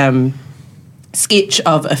great sketch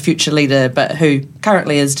of a future leader, but who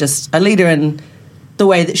currently is just a leader in the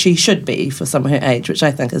way that she should be for someone her age, which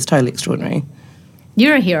I think is totally extraordinary.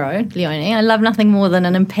 You're a hero, Leonie. I love nothing more than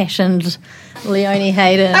an impassioned Leonie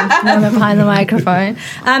Hayden moment behind the microphone.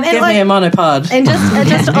 Give me a monopod. And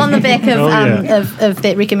just on the back of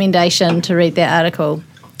that recommendation to read that article,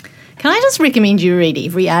 can I just recommend you read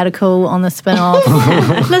every article on the Spinoff?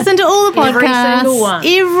 Listen to all the podcasts. Every single one.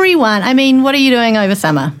 Everyone. I mean, what are you doing over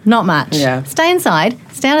summer? Not much. Yeah. Stay inside.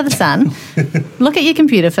 Stay out of the sun. Look at your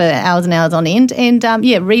computer for hours and hours on end. And,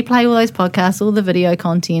 replay all those podcasts, all the video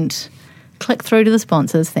content. Click through to the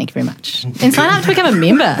sponsors. Thank you very much. And sign up to become a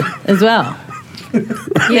member as well.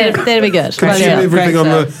 Yeah, that'd be good. Consume everything on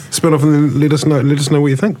the Spinoff, and then let us know what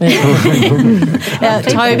you think. Toby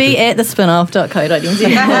at thespinoff.co.nz.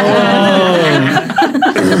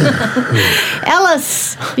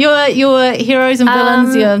 Alice, your heroes and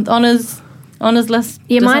villains, your honours list.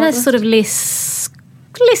 Yeah, mine is sort of less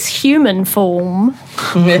human form.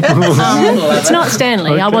 It's not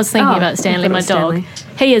Stanley. Okay. I was thinking about Stanley, my dog. Stanley.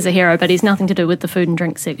 He is a hero, but he's nothing to do with the food and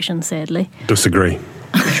drink section, sadly. Disagree.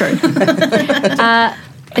 True. The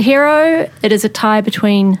hero, it is a tie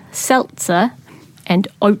between seltzer and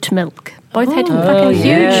oat milk. Both had fucking huge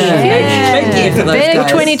big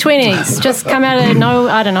 2020s. Just come out of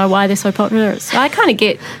I don't know why they're so popular. I kind of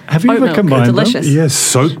get Have you oat ever milk. combined them?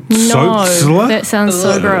 Yes, yeah, No, that sounds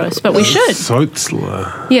so gross, but we should.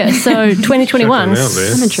 Soatsler. Yeah, so 2021.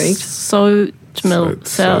 I'm intrigued. Soat milk.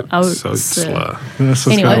 Soatsler.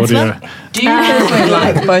 Anyway, audio. Do you personally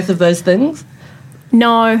like both of those things?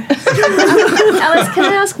 No. Alice, can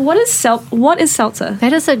I ask, what is seltzer?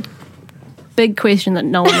 That is a big question that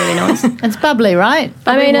no one really knows. It's bubbly, right?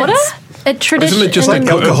 I mean, water? it's a tradition. Isn't it just like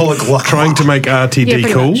alcoholic lager? trying to make RTD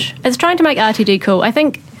pretty cool? much. It's trying to make RTD cool. I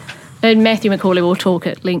think, and Matthew McCauley will talk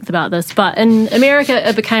at length about this, but in America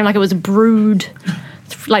it became like it was brewed,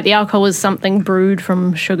 like the alcohol was something brewed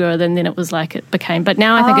from sugar, then it was like it became, but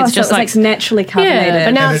now I think it's just so it's like naturally carbonated. Yeah,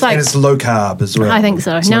 but now it's like... And it's low carb as well. I think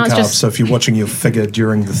so. It's Now low it's carb, just... So if you're watching your figure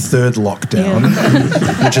during the third lockdown,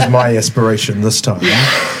 which is my aspiration this time,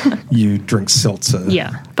 you drink seltzer.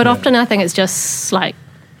 Yeah, but often I think it's just like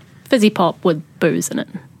fizzy pop with booze in it.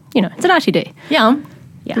 You know, it's an RTD. Yeah.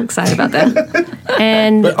 I'm excited about that.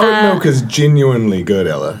 And But oat milk is genuinely good,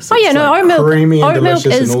 Ella. So oat milk. creamy and Oat milk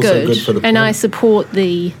delicious is and also good, good for the and I planet. support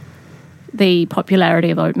the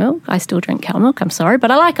popularity of oat milk. I still drink cow milk. I'm sorry,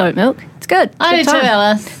 but I like oat milk. It's good. I do Good too, time.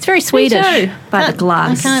 Alice. It's very Swedish. By the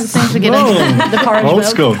glass. I can't seem to get into the porridge Old milk.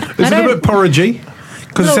 school. Is it a bit porridgey?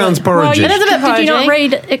 Because it sounds Well, porridgey. it is a bit porridgey. Did you not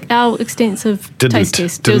read our extensive taste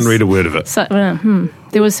test? Didn't read a word of it. So,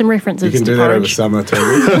 there was some references You can to do that over porridge. summer, Toby.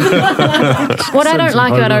 What I don't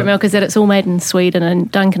like about homework. oat milk is that it's all made in Sweden,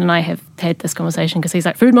 and Duncan and I have had this conversation because he's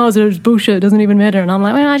like, food miles is bullshit, it doesn't even matter. And I'm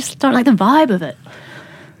like, well, I just don't like the vibe of it.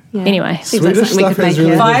 Anyway. Seems like Swedish something we stuff could is make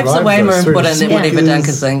really here. good. Vibes are way more important than Yeah. whatever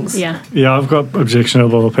Duncan thinks. Yeah. Yeah, I've got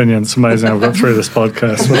objectionable opinions. It's amazing I've got through this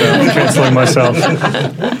podcast without cancelling myself.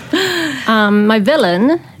 My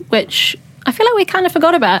villain, which I feel like we kind of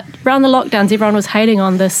forgot about. Around the lockdowns, everyone was hating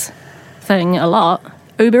on this thing a lot.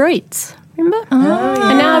 Uber Eats, remember?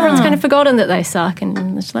 And now everyone's kind of forgotten that they suck,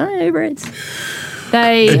 and it's like, Uber Eats.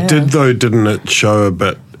 It did, though, didn't it show a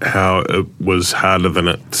bit how it was harder than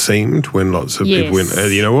it seemed when lots of people went,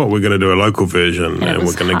 you know what, we're going to do a local version and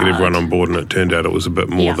we're going to get everyone on board, and it turned out it was a bit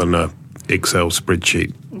more than a Excel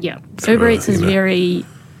spreadsheet. Yeah. Uber Eats is very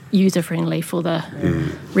user-friendly for the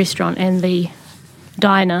restaurant and the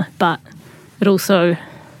diner, but it also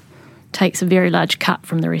takes a very large cut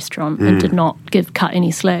from the restaurant and did not cut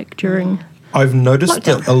any slack during I've noticed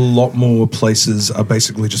lockdown. that a lot more places are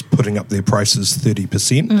basically just putting up their prices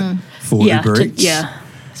 30% for Uber Eats.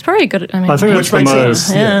 It's probably good. I mean, I think that's the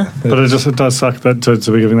most. Yeah. But it does suck that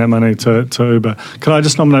to be giving that money to Uber. Can I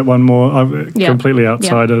just nominate one more, completely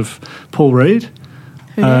outside of Paul Reed?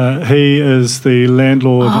 He is the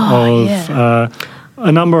landlord of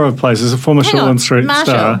a number of places, a former Shortland Street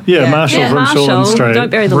star. Marshall from Shortland Street. Don't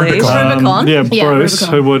bury the lead. Rubicon. Bruce,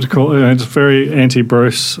 Rubicon. who would call, just very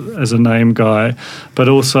anti-Bruce as a name guy, but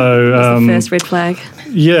also That's the first red flag.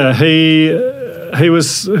 yeah, I'm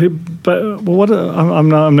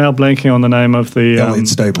now blanking on the name of the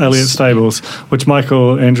Elliott Stables, which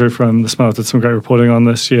Michael Andrew from the Spinoff did some great reporting on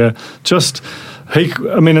this year.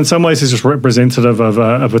 In some ways, he's just representative of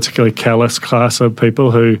a particularly callous class of people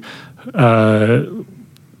who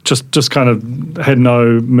just kind of had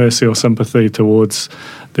no mercy or sympathy towards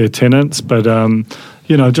their tenants, but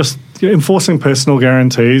just enforcing personal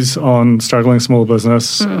guarantees on struggling small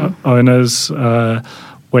business owners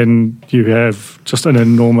when you have just an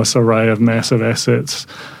enormous array of massive assets.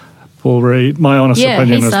 Paul Reed, my honest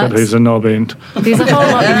opinion is that he's a knob end. There's a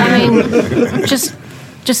whole lot. I mean,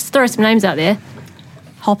 just throw some names out there.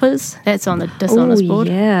 Hoppers, that's on the dishonest board.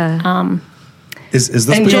 Yeah. Is this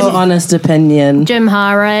In because your honest opinion, Jim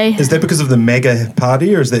Harray. is that because of the MAGA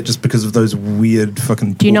party, or is that just because of those weird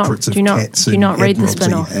fucking portraits of cats? Do you not read the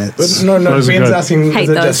Admiralty Spinoff? hats? No, Those are Ben's good. asking, Hate is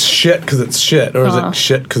it those. just shit because it's shit, or is it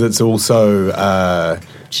shit because it's also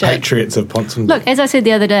Patriots of Ponsonby? Look, as I said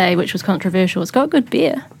the other day, which was controversial, it's got good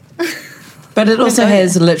beer. but it also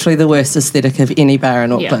has literally the worst aesthetic of any bar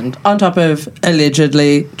in Auckland, on top of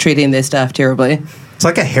allegedly treating their staff terribly. It's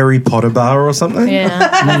like a Harry Potter bar or something.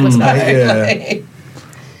 Yeah. Yeah.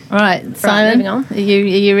 All right, Simon, moving on. Are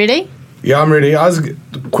you ready? Yeah, I'm ready. I was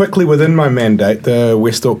quickly within my mandate. The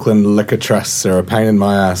West Auckland liquor trusts are a pain in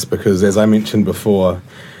my ass because, as I mentioned before,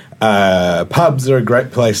 pubs are a great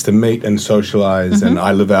place to meet and socialise, and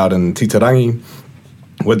I live out in Titarangi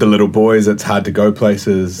with the little boys. It's hard to go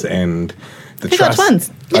places, and the You got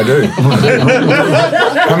twins. I do.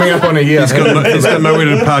 Coming up on a year. He's got nowhere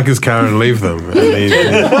to park his car and leave them.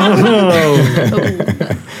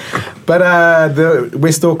 But the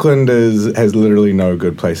West Auckland has literally no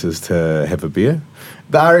good places to have a beer.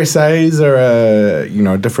 The RSAs are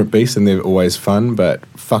a different beast, and they're always fun. But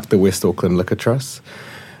fuck the West Auckland Liquor Trust.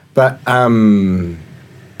 But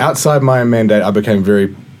outside my mandate, I became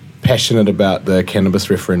very passionate about the cannabis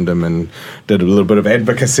referendum and did a little bit of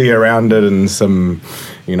advocacy around it and some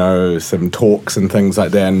talks and things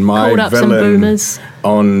like that. And my Called up some villain boomers.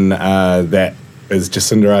 on that is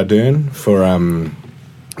Jacinda Ardern for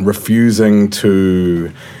refusing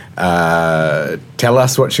to tell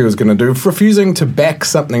us what she was going to do, refusing to back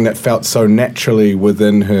something that felt so naturally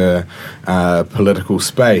within her political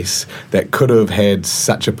space that could have had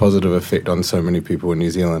such a positive effect on so many people in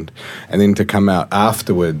New Zealand, and then to come out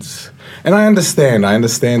afterwards. And I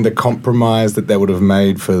understand the compromise that would have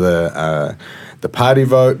made for the party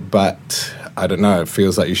vote, but I don't know, it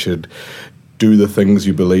feels like you should do the things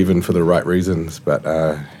you believe in for the right reasons, but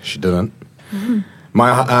she didn't. My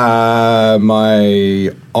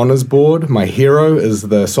honours board, my hero is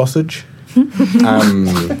the sausage. During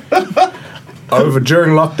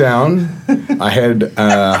lockdown, I had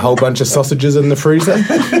a whole bunch of sausages in the freezer.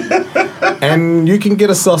 And you can get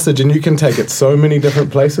a sausage and you can take it so many different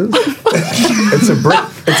places. It's a brick.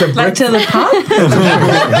 Like to the pub?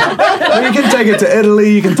 You can take it to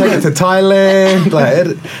Italy, you can take it to Thailand.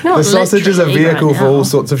 The sausage is a vehicle right for all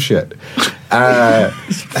sorts of shit.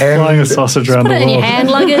 Flying a sausage around Put the it in your world. hand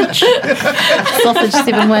luggage. Sausage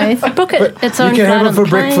 7 ways. Book it. Its own You can flight have it on for the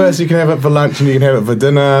plane. breakfast, you can have it for lunch, and you can have it for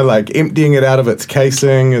dinner. Like, emptying it out of its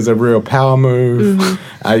casing is a real power move.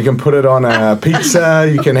 You can put it on a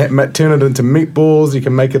pizza, you can turn it into meatballs, you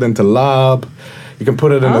can make it into larb, you can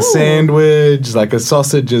put it in a sandwich. Like, a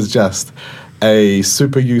sausage is just a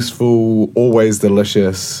super useful, always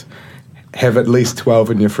delicious, have at least 12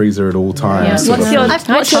 in your freezer at all times. What's your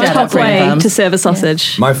top way to serve a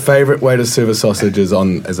sausage? My favourite way to serve a sausage is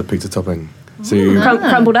as a pizza topping. So you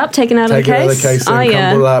Crumbled up, taken out of the case? take it out of the case, and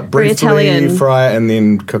crumble up, Very briefly Italian. fry it, and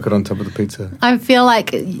then cook it on top of the pizza. I feel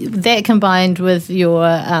like that combined with your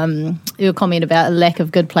comment about a lack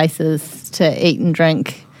of good places to eat and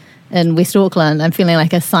drink in West Auckland, I'm feeling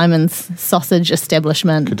like a Simon's sausage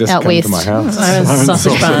establishment Could just out come west. to my house. Simon's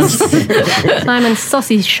sausage barns. Simon's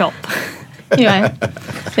sausage shop. Anyway,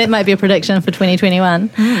 that might be a prediction for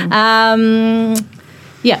 2021.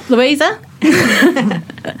 Louisa?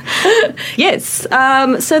 Yes.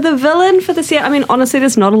 So the villain for this year, I mean, honestly,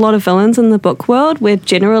 there's not a lot of villains in the book world. We're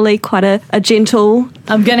generally quite a gentle.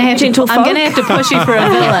 I'm gonna have Gentle to. I'm folk. gonna have to push you for a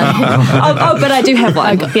villain. But I do have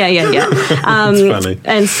one. Yeah. It's funny.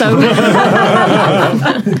 And so,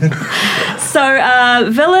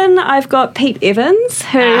 villain, I've got Pete Evans,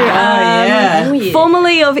 who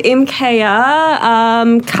formerly of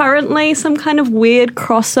MKR, currently some kind of weird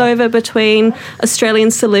crossover between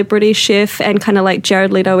Australian celebrity chef and kind of like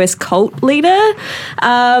Jared Leto-esque cult leader.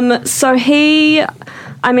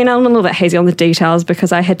 I'm a little bit hazy on the details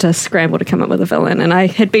because I had to scramble to come up with a villain, and I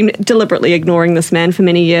had been deliberately ignoring this man for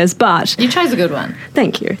many years, but... You chose a good one.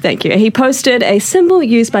 Thank you. He posted a symbol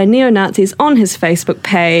used by neo-Nazis on his Facebook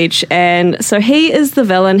page, and so he is the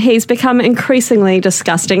villain. He's become increasingly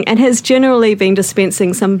disgusting and has generally been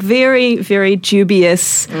dispensing some very, very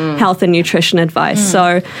dubious health and nutrition advice.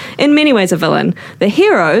 So, in many ways, a villain. The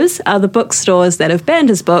heroes are the bookstores that have banned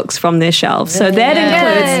his books from their shelves. So that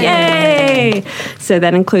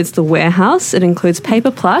includes the Warehouse. It includes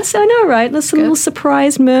Paper Plus. I know, right? There's some little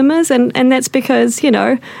surprise murmurs, and that's because,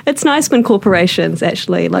 it's nice when corporations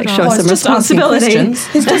actually show some responsibility.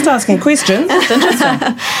 He's just asking questions.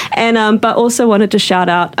 And but also wanted to shout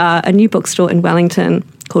out a new bookstore in Wellington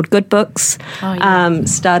called Good Books,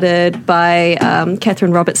 started by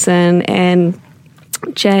Catherine Robertson and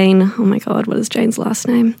Jane. Oh my God, what is Jane's last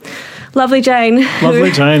name? Lovely Jane.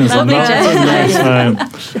 Lovely Jane is a nice name.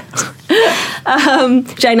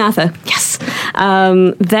 Jane Arthur, yes.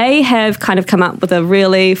 They have kind of come up with a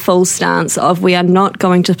really full stance of we are not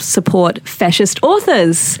going to support fascist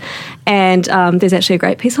authors. And there's actually a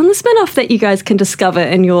great piece on the Spinoff that you guys can discover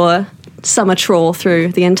in your summer trawl through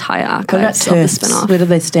the entire archives of the Spinoff. Where do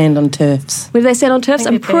they stand on turfs? Where do they stand on turfs?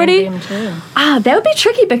 I'm pretty... that would be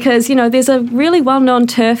tricky because, there's a really well-known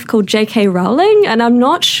turf called J.K. Rowling, and I'm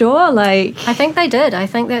not sure, I think they did. I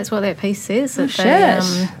think that's what that piece says. That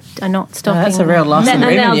they are not stopping. That's a real loss in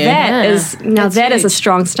revenue. That is a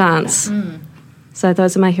strong stance. So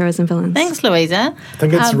those are my heroes and villains. Thanks, Louisa. I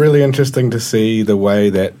think it's really interesting to see the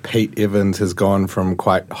way that Pete Evans has gone from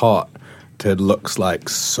quite hot to looks like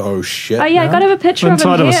so shit. Oh yeah, I got to have a picture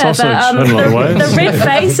Inside of him of a here. sausage, in a lot of ways. The red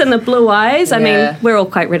face and the blue eyes. I mean, we're all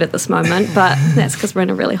quite red at this moment, but that's because we're in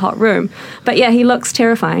a really hot room. But yeah, he looks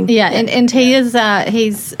terrifying. Yeah, and he is. Are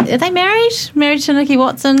they married? Married to Nikki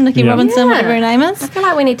Watson, Nikki Robinson, whatever her name is. I feel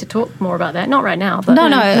like we need to talk more about that. Not right now, but no,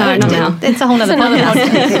 not now. It's a whole other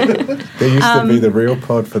podcast. There used to be the real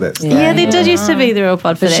pod for that stuff. Yeah, there did used to be the real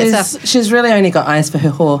pod for that stuff. She's really only got eyes for her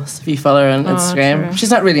horse, if you follow her on Instagram. True. She's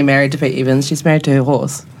not really married to Pete Evans, she's married to her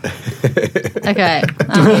horse. Okay. I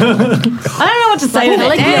don't know what to say to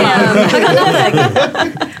that. I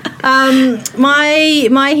got nothing.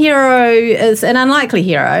 My hero is an unlikely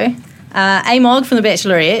hero. Amog from The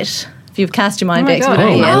Bachelorette. If you've cast your mind back to the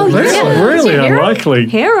Really unlikely.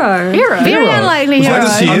 Hero. Very unlikely hero.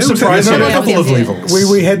 I'm surprised there are a couple of levels.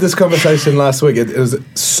 We had this conversation last week. It was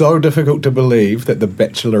so difficult to believe that The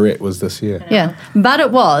Bachelorette was this year. Yeah, but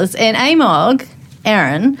it was. And Amog,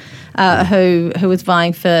 Aaron, who was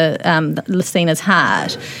vying for Lucina's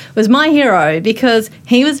heart, was my hero because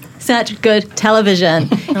he was such good television.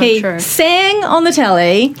 He sang on the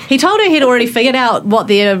telly. He told her he'd already figured out what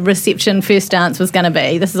their reception first dance was going to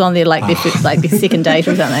be. This is on their their second date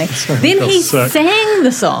or something. Then he sang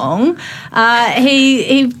the song.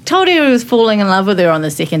 He told her he was falling in love with her on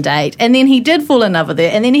the second date, and then he did fall in love with her,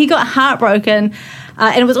 and then he got heartbroken,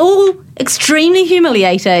 and it was all extremely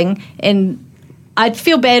humiliating. And I'd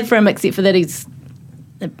feel bad for him, except for that he's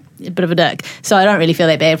a bit of a dick. So I don't really feel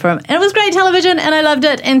that bad for him. And it was great television, and I loved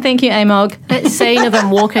it. And thank you, Amog. That scene of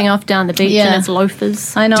him walking off down the beach in his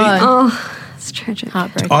loafers. I know. It's tragic.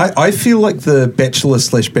 Heartbreaking. I feel like the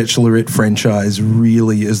Bachelor/Bachelorette franchise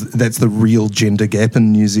really that's the real gender gap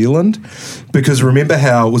in New Zealand. Because remember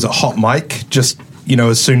how, was it Hot Mike? Just,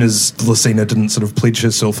 as soon as Lucina didn't sort of pledge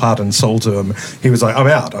herself heart and soul to him, he was like, I'm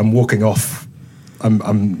out, I'm walking off.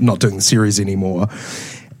 I'm not doing the series anymore.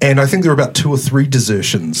 And I think there were about 2 or 3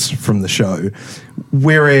 desertions from the show.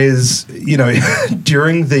 Whereas,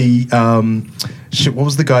 during the shit, what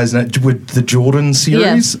was the guy's name? With the Jordan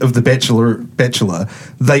series of The Bachelor,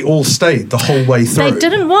 they all stayed the whole way through. They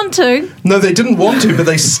didn't want to. No, they didn't want to, but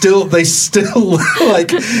they still like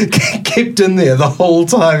kept in there the whole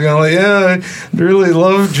time. You're like, yeah, I'd really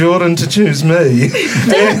love Jordan to choose me. And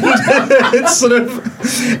it's sort of,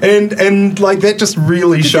 and like that just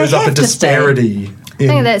really shows up a disparity. I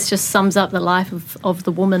think that just sums up the life of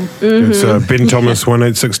the woman. It's Ben Thomas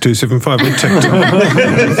 186275 at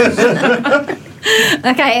TikTok.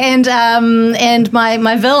 Okay, and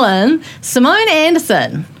my villain, Simone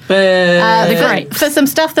Anderson. For some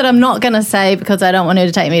stuff that I'm not going to say because I don't want her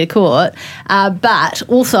to take me to court, but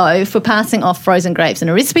also for passing off frozen grapes in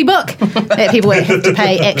a recipe book that people have to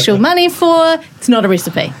pay actual money for. It's not a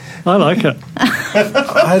recipe. I like it.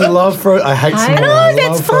 I love I hate some. No,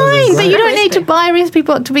 that's fine, but you don't need to buy a recipe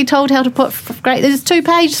book to be told how to put grapes. There's a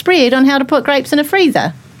 2-page spread on how to put grapes in a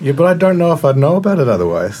freezer. Yeah, but I don't know if I'd know about it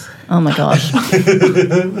otherwise. Oh my gosh.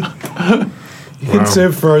 You can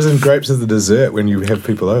serve frozen grapes as a dessert when you have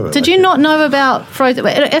people over. Did you not know about frozen?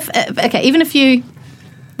 Even if you...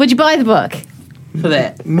 Would you buy the book? For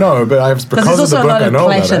that. No, but because there's of the also a book, lot I of know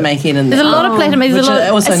about pleasure it. making in there. There's a lot of pleasure making. There's a lot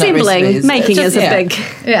of also assembling. Making is a big...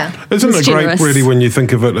 Yeah. Isn't It's the grape generous. really, when you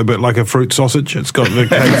think of it, a bit like a fruit sausage? It's got the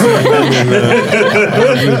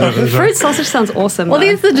cake. Fruit sausage sounds awesome. Well, though.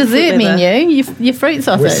 there's the dessert Absolutely. menu, your fruit We're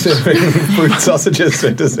sausage. serving fruit sausages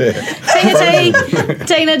for dessert.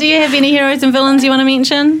 Tina, do you have any heroes and villains you want to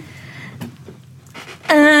mention?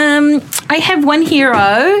 I have one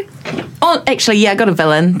hero. Oh, actually, yeah, I got a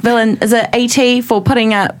villain. Villain is it AT for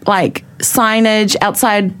putting up like signage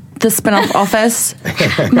outside the Spinoff office,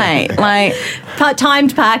 mate. Like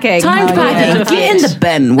Timed parking. timed parking. Get in the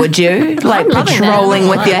bin, would you? Like loving patrolling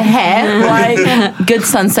with your hat, like good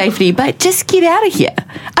sun safety. But just get out of here.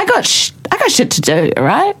 I got shit to do, all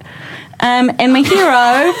right? And my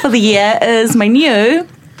hero for the year is my new,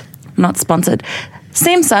 not sponsored,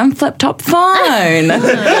 Samsung flip top phone.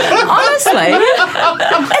 Honestly,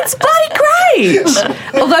 it's bloody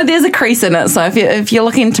great. Although there's a crease in it, so if you're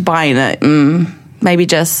looking to buying it, maybe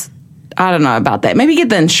just, I don't know about that. Maybe get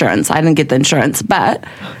the insurance. I didn't get the insurance, but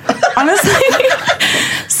honestly,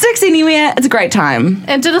 sticks anywhere. It's a great time.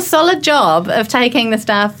 And did a solid job of taking the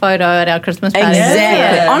staff photo at our Christmas party.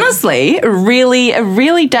 Exactly. Yeah. Honestly, it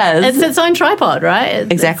really does. It's its own tripod,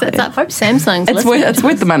 right? Exactly. It's up. Hope Samsung's listening. It's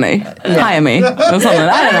worth the money. Hire me or something.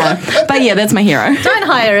 I don't know. But yeah, that's my hero. Don't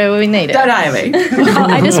hire her when we need it. Don't hire me. Oh,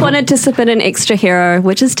 I just wanted to submit an extra hero,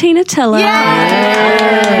 which is Tina Tiller.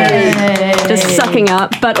 Just sucking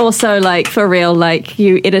up, but also like for real, like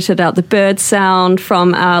you edited out the bird sound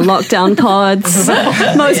from our lockdown pods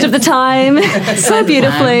most of the time, so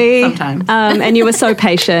beautifully. Sometimes. And you were so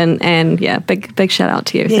patient, and yeah, big shout out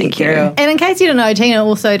to you. Thank you. And in case you don't know, Tina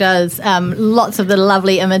also does lots of the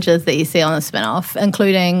lovely images that you see on the Spinoff,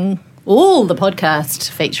 including all the podcast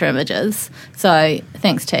feature images. So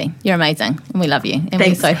thanks, T. You're amazing, and we love you. And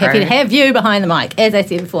Thanks, we're so happy to have you behind the mic, as I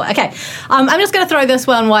said before. Okay, I'm just going to throw this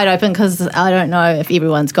one wide open because I don't know if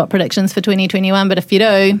everyone's got predictions for 2021, but if you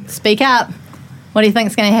do, speak up. What do you think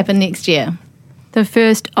is going to happen next year? The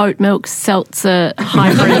first oat milk seltzer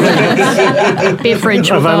hybrid beverage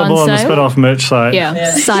will go Available on the sale. Spinoff merch site.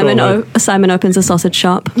 Yeah. Simon opens a sausage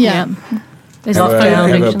shop. Yeah. There's Have food a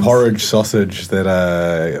predictions. porridge sausage that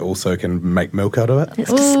also can make milk out of it.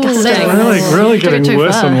 It's disgusting. Really Go getting too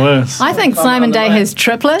worse far. and worse. I think Simon Day has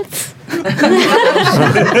triplets. I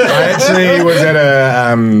actually was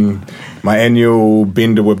at my annual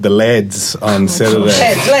bender with the lads on Saturday.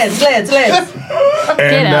 Lads.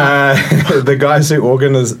 And the guys who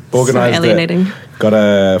organised alienating. it got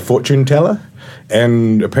a fortune teller,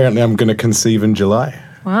 and apparently I'm going to conceive in July.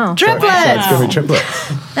 Wow. Triplets! So it's going to be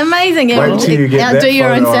triplets. Amazing. Yeah, Wait till you get outdo that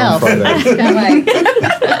your own photo on self.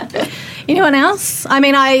 Friday. Anyone else? I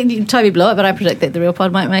mean, I totally blew it, but I predict that the Real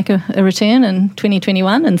Pod might make a return in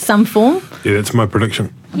 2021 in some form. Yeah, that's my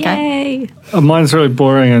prediction. Yay! Mine's really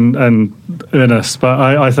boring and earnest, but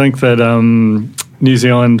I think that New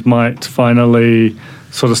Zealand might finally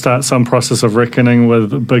sort of start some process of reckoning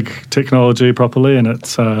with big technology properly and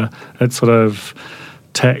its sort of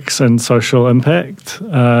tax and social impact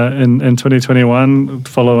in 2021,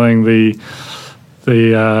 following the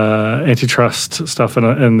antitrust stuff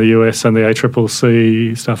in the US and the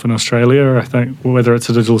ACCC stuff in Australia. I think whether it's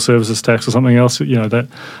a digital services tax or something else, that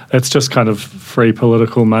it's just kind of free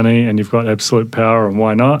political money, and you've got absolute power, and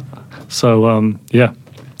why not? So yeah.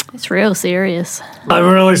 It's real serious. I'm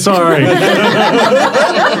really sorry.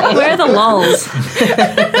 Where are the lulls?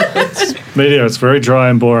 Media, it's very dry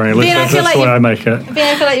and boring. At least I feel that's like the way you- I make it.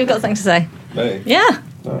 Ben, I feel like you've got something to say. Hey. Yeah.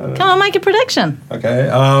 Come on, make a prediction. Okay.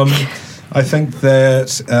 I think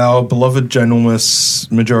that our beloved ginormous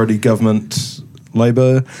majority government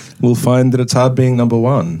Labour will find that it's hard being number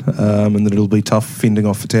one, and that it'll be tough fending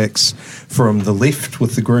off attacks from the left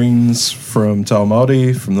with the Greens, from Te Ao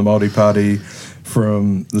Māori, from the Māori Party,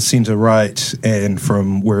 from the centre-right, and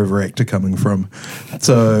from wherever ACT are coming from.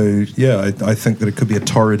 So, yeah, I think that it could be a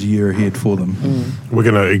torrid year ahead for them. We're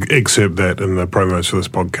going to excerpt that in the promos for this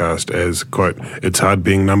podcast as, quote, "It's hard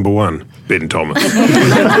being number one, Ben Thomas."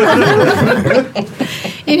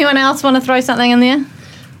 Anyone else want to throw something in there?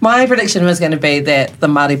 My prediction was going to be that the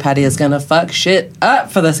Māori Party is going to fuck shit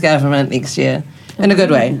up for this government next year in a good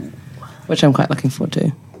way, which I'm quite looking forward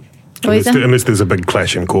to. Unless there's a big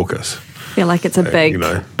clash in caucus. I feel like it's a big,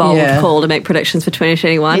 bold call to make predictions for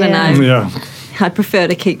 2021, and I'd prefer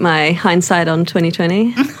to keep my hindsight on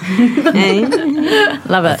 2020.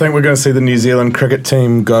 Love it. I think we're going to see the New Zealand cricket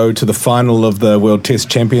team go to the final of the World Test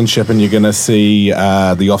Championship, and you're going to see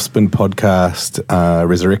the Offspin podcast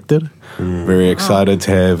resurrected. Very excited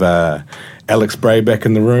to have Alex Bray back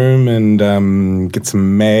in the room and get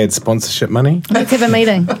some mad sponsorship money. Let's have a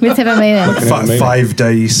meeting.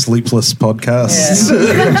 5-day sleepless podcasts.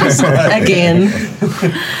 Again.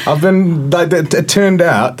 It turned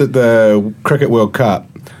out that the Cricket World Cup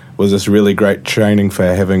was this really great training for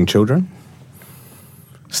having children.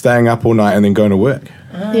 Staying up all night and then going to work.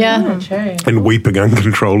 Yeah. True. And weeping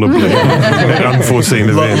uncontrollably at unforeseen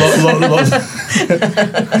events.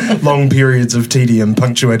 Long periods of tedium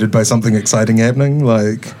punctuated by something exciting happening,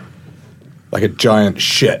 like a giant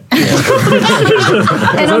shit.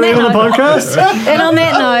 And on that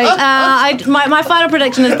note, my final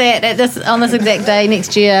prediction is that on this exact day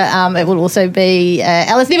next year, it will also be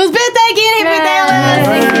Alice Neville's birthday again. Happy birthday,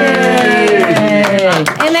 Alice!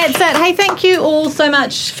 And that's it. Hey, thank you all so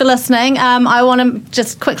much for listening. I want to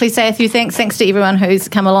just quickly say a few thanks. Thanks to everyone who's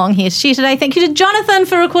come along here to share today. Thank you to Jonathan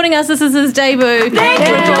for recording us. This is his debut. Thank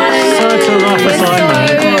you.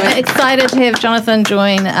 So excited to have Jonathan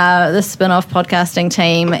join the Spinoff podcasting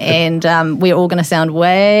team, and we're all going to sound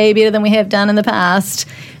way better than we have done in the past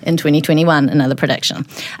in 2021. Another prediction.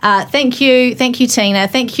 Thank you, Tina.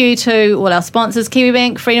 Thank you to all our sponsors: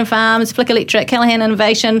 Kiwibank, Freedom Farms, Flick Electric, Callaghan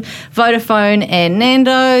Innovation, Vodafone, and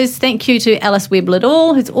Nando's. Thank you to Alice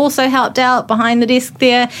Webb-Liddell, who's also helped out behind the desk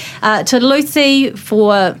there. To Lucy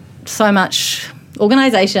for so much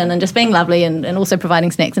organisation and just being lovely, and also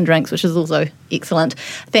providing snacks and drinks, which is also excellent.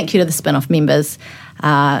 Thank you to the Spinoff members.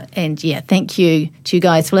 And yeah, thank you to you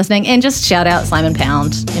guys for listening. And just shout out Simon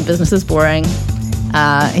Pound in Business is Boring.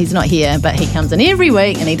 He's not here, but he comes in every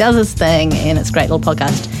week and he does his thing, and it's a great little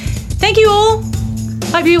podcast. Thank you all.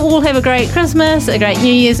 Hope you all have a great Christmas, a great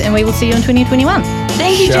New Year's, and we will see you in 2021.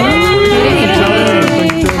 Thank you, Jane.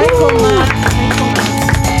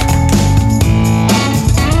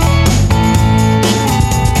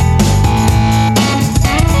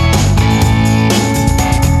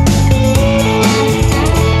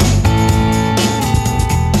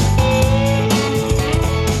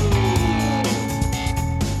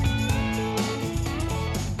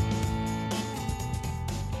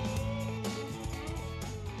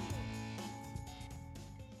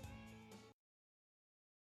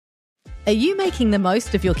 Are you making the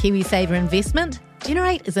most of your KiwiSaver investment?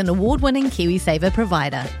 Generate is an award-winning KiwiSaver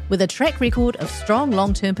provider with a track record of strong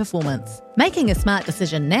long-term performance. Making a smart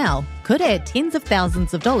decision now could add tens of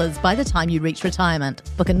thousands of dollars by the time you reach retirement.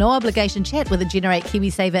 Book a no-obligation chat with a Generate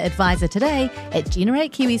KiwiSaver advisor today at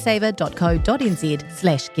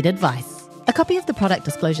generatekiwisaver.co.nz/get-advice. A copy of the product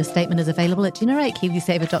disclosure statement is available at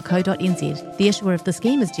generatekiwisaver.co.nz. The issuer of the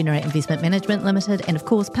scheme is Generate Investment Management Limited, and of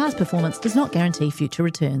course, past performance does not guarantee future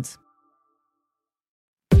returns.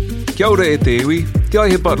 Kia ora e te iwi, Te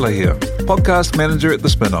Aihe Butler here, podcast manager at The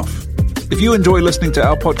Spinoff. If you enjoy listening to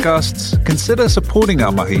our podcasts, consider supporting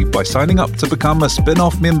our mahi by signing up to become a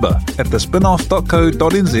Spinoff member at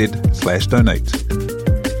thespinoff.co.nz/donate.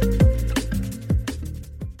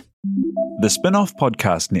 The Spinoff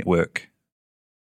Podcast Network.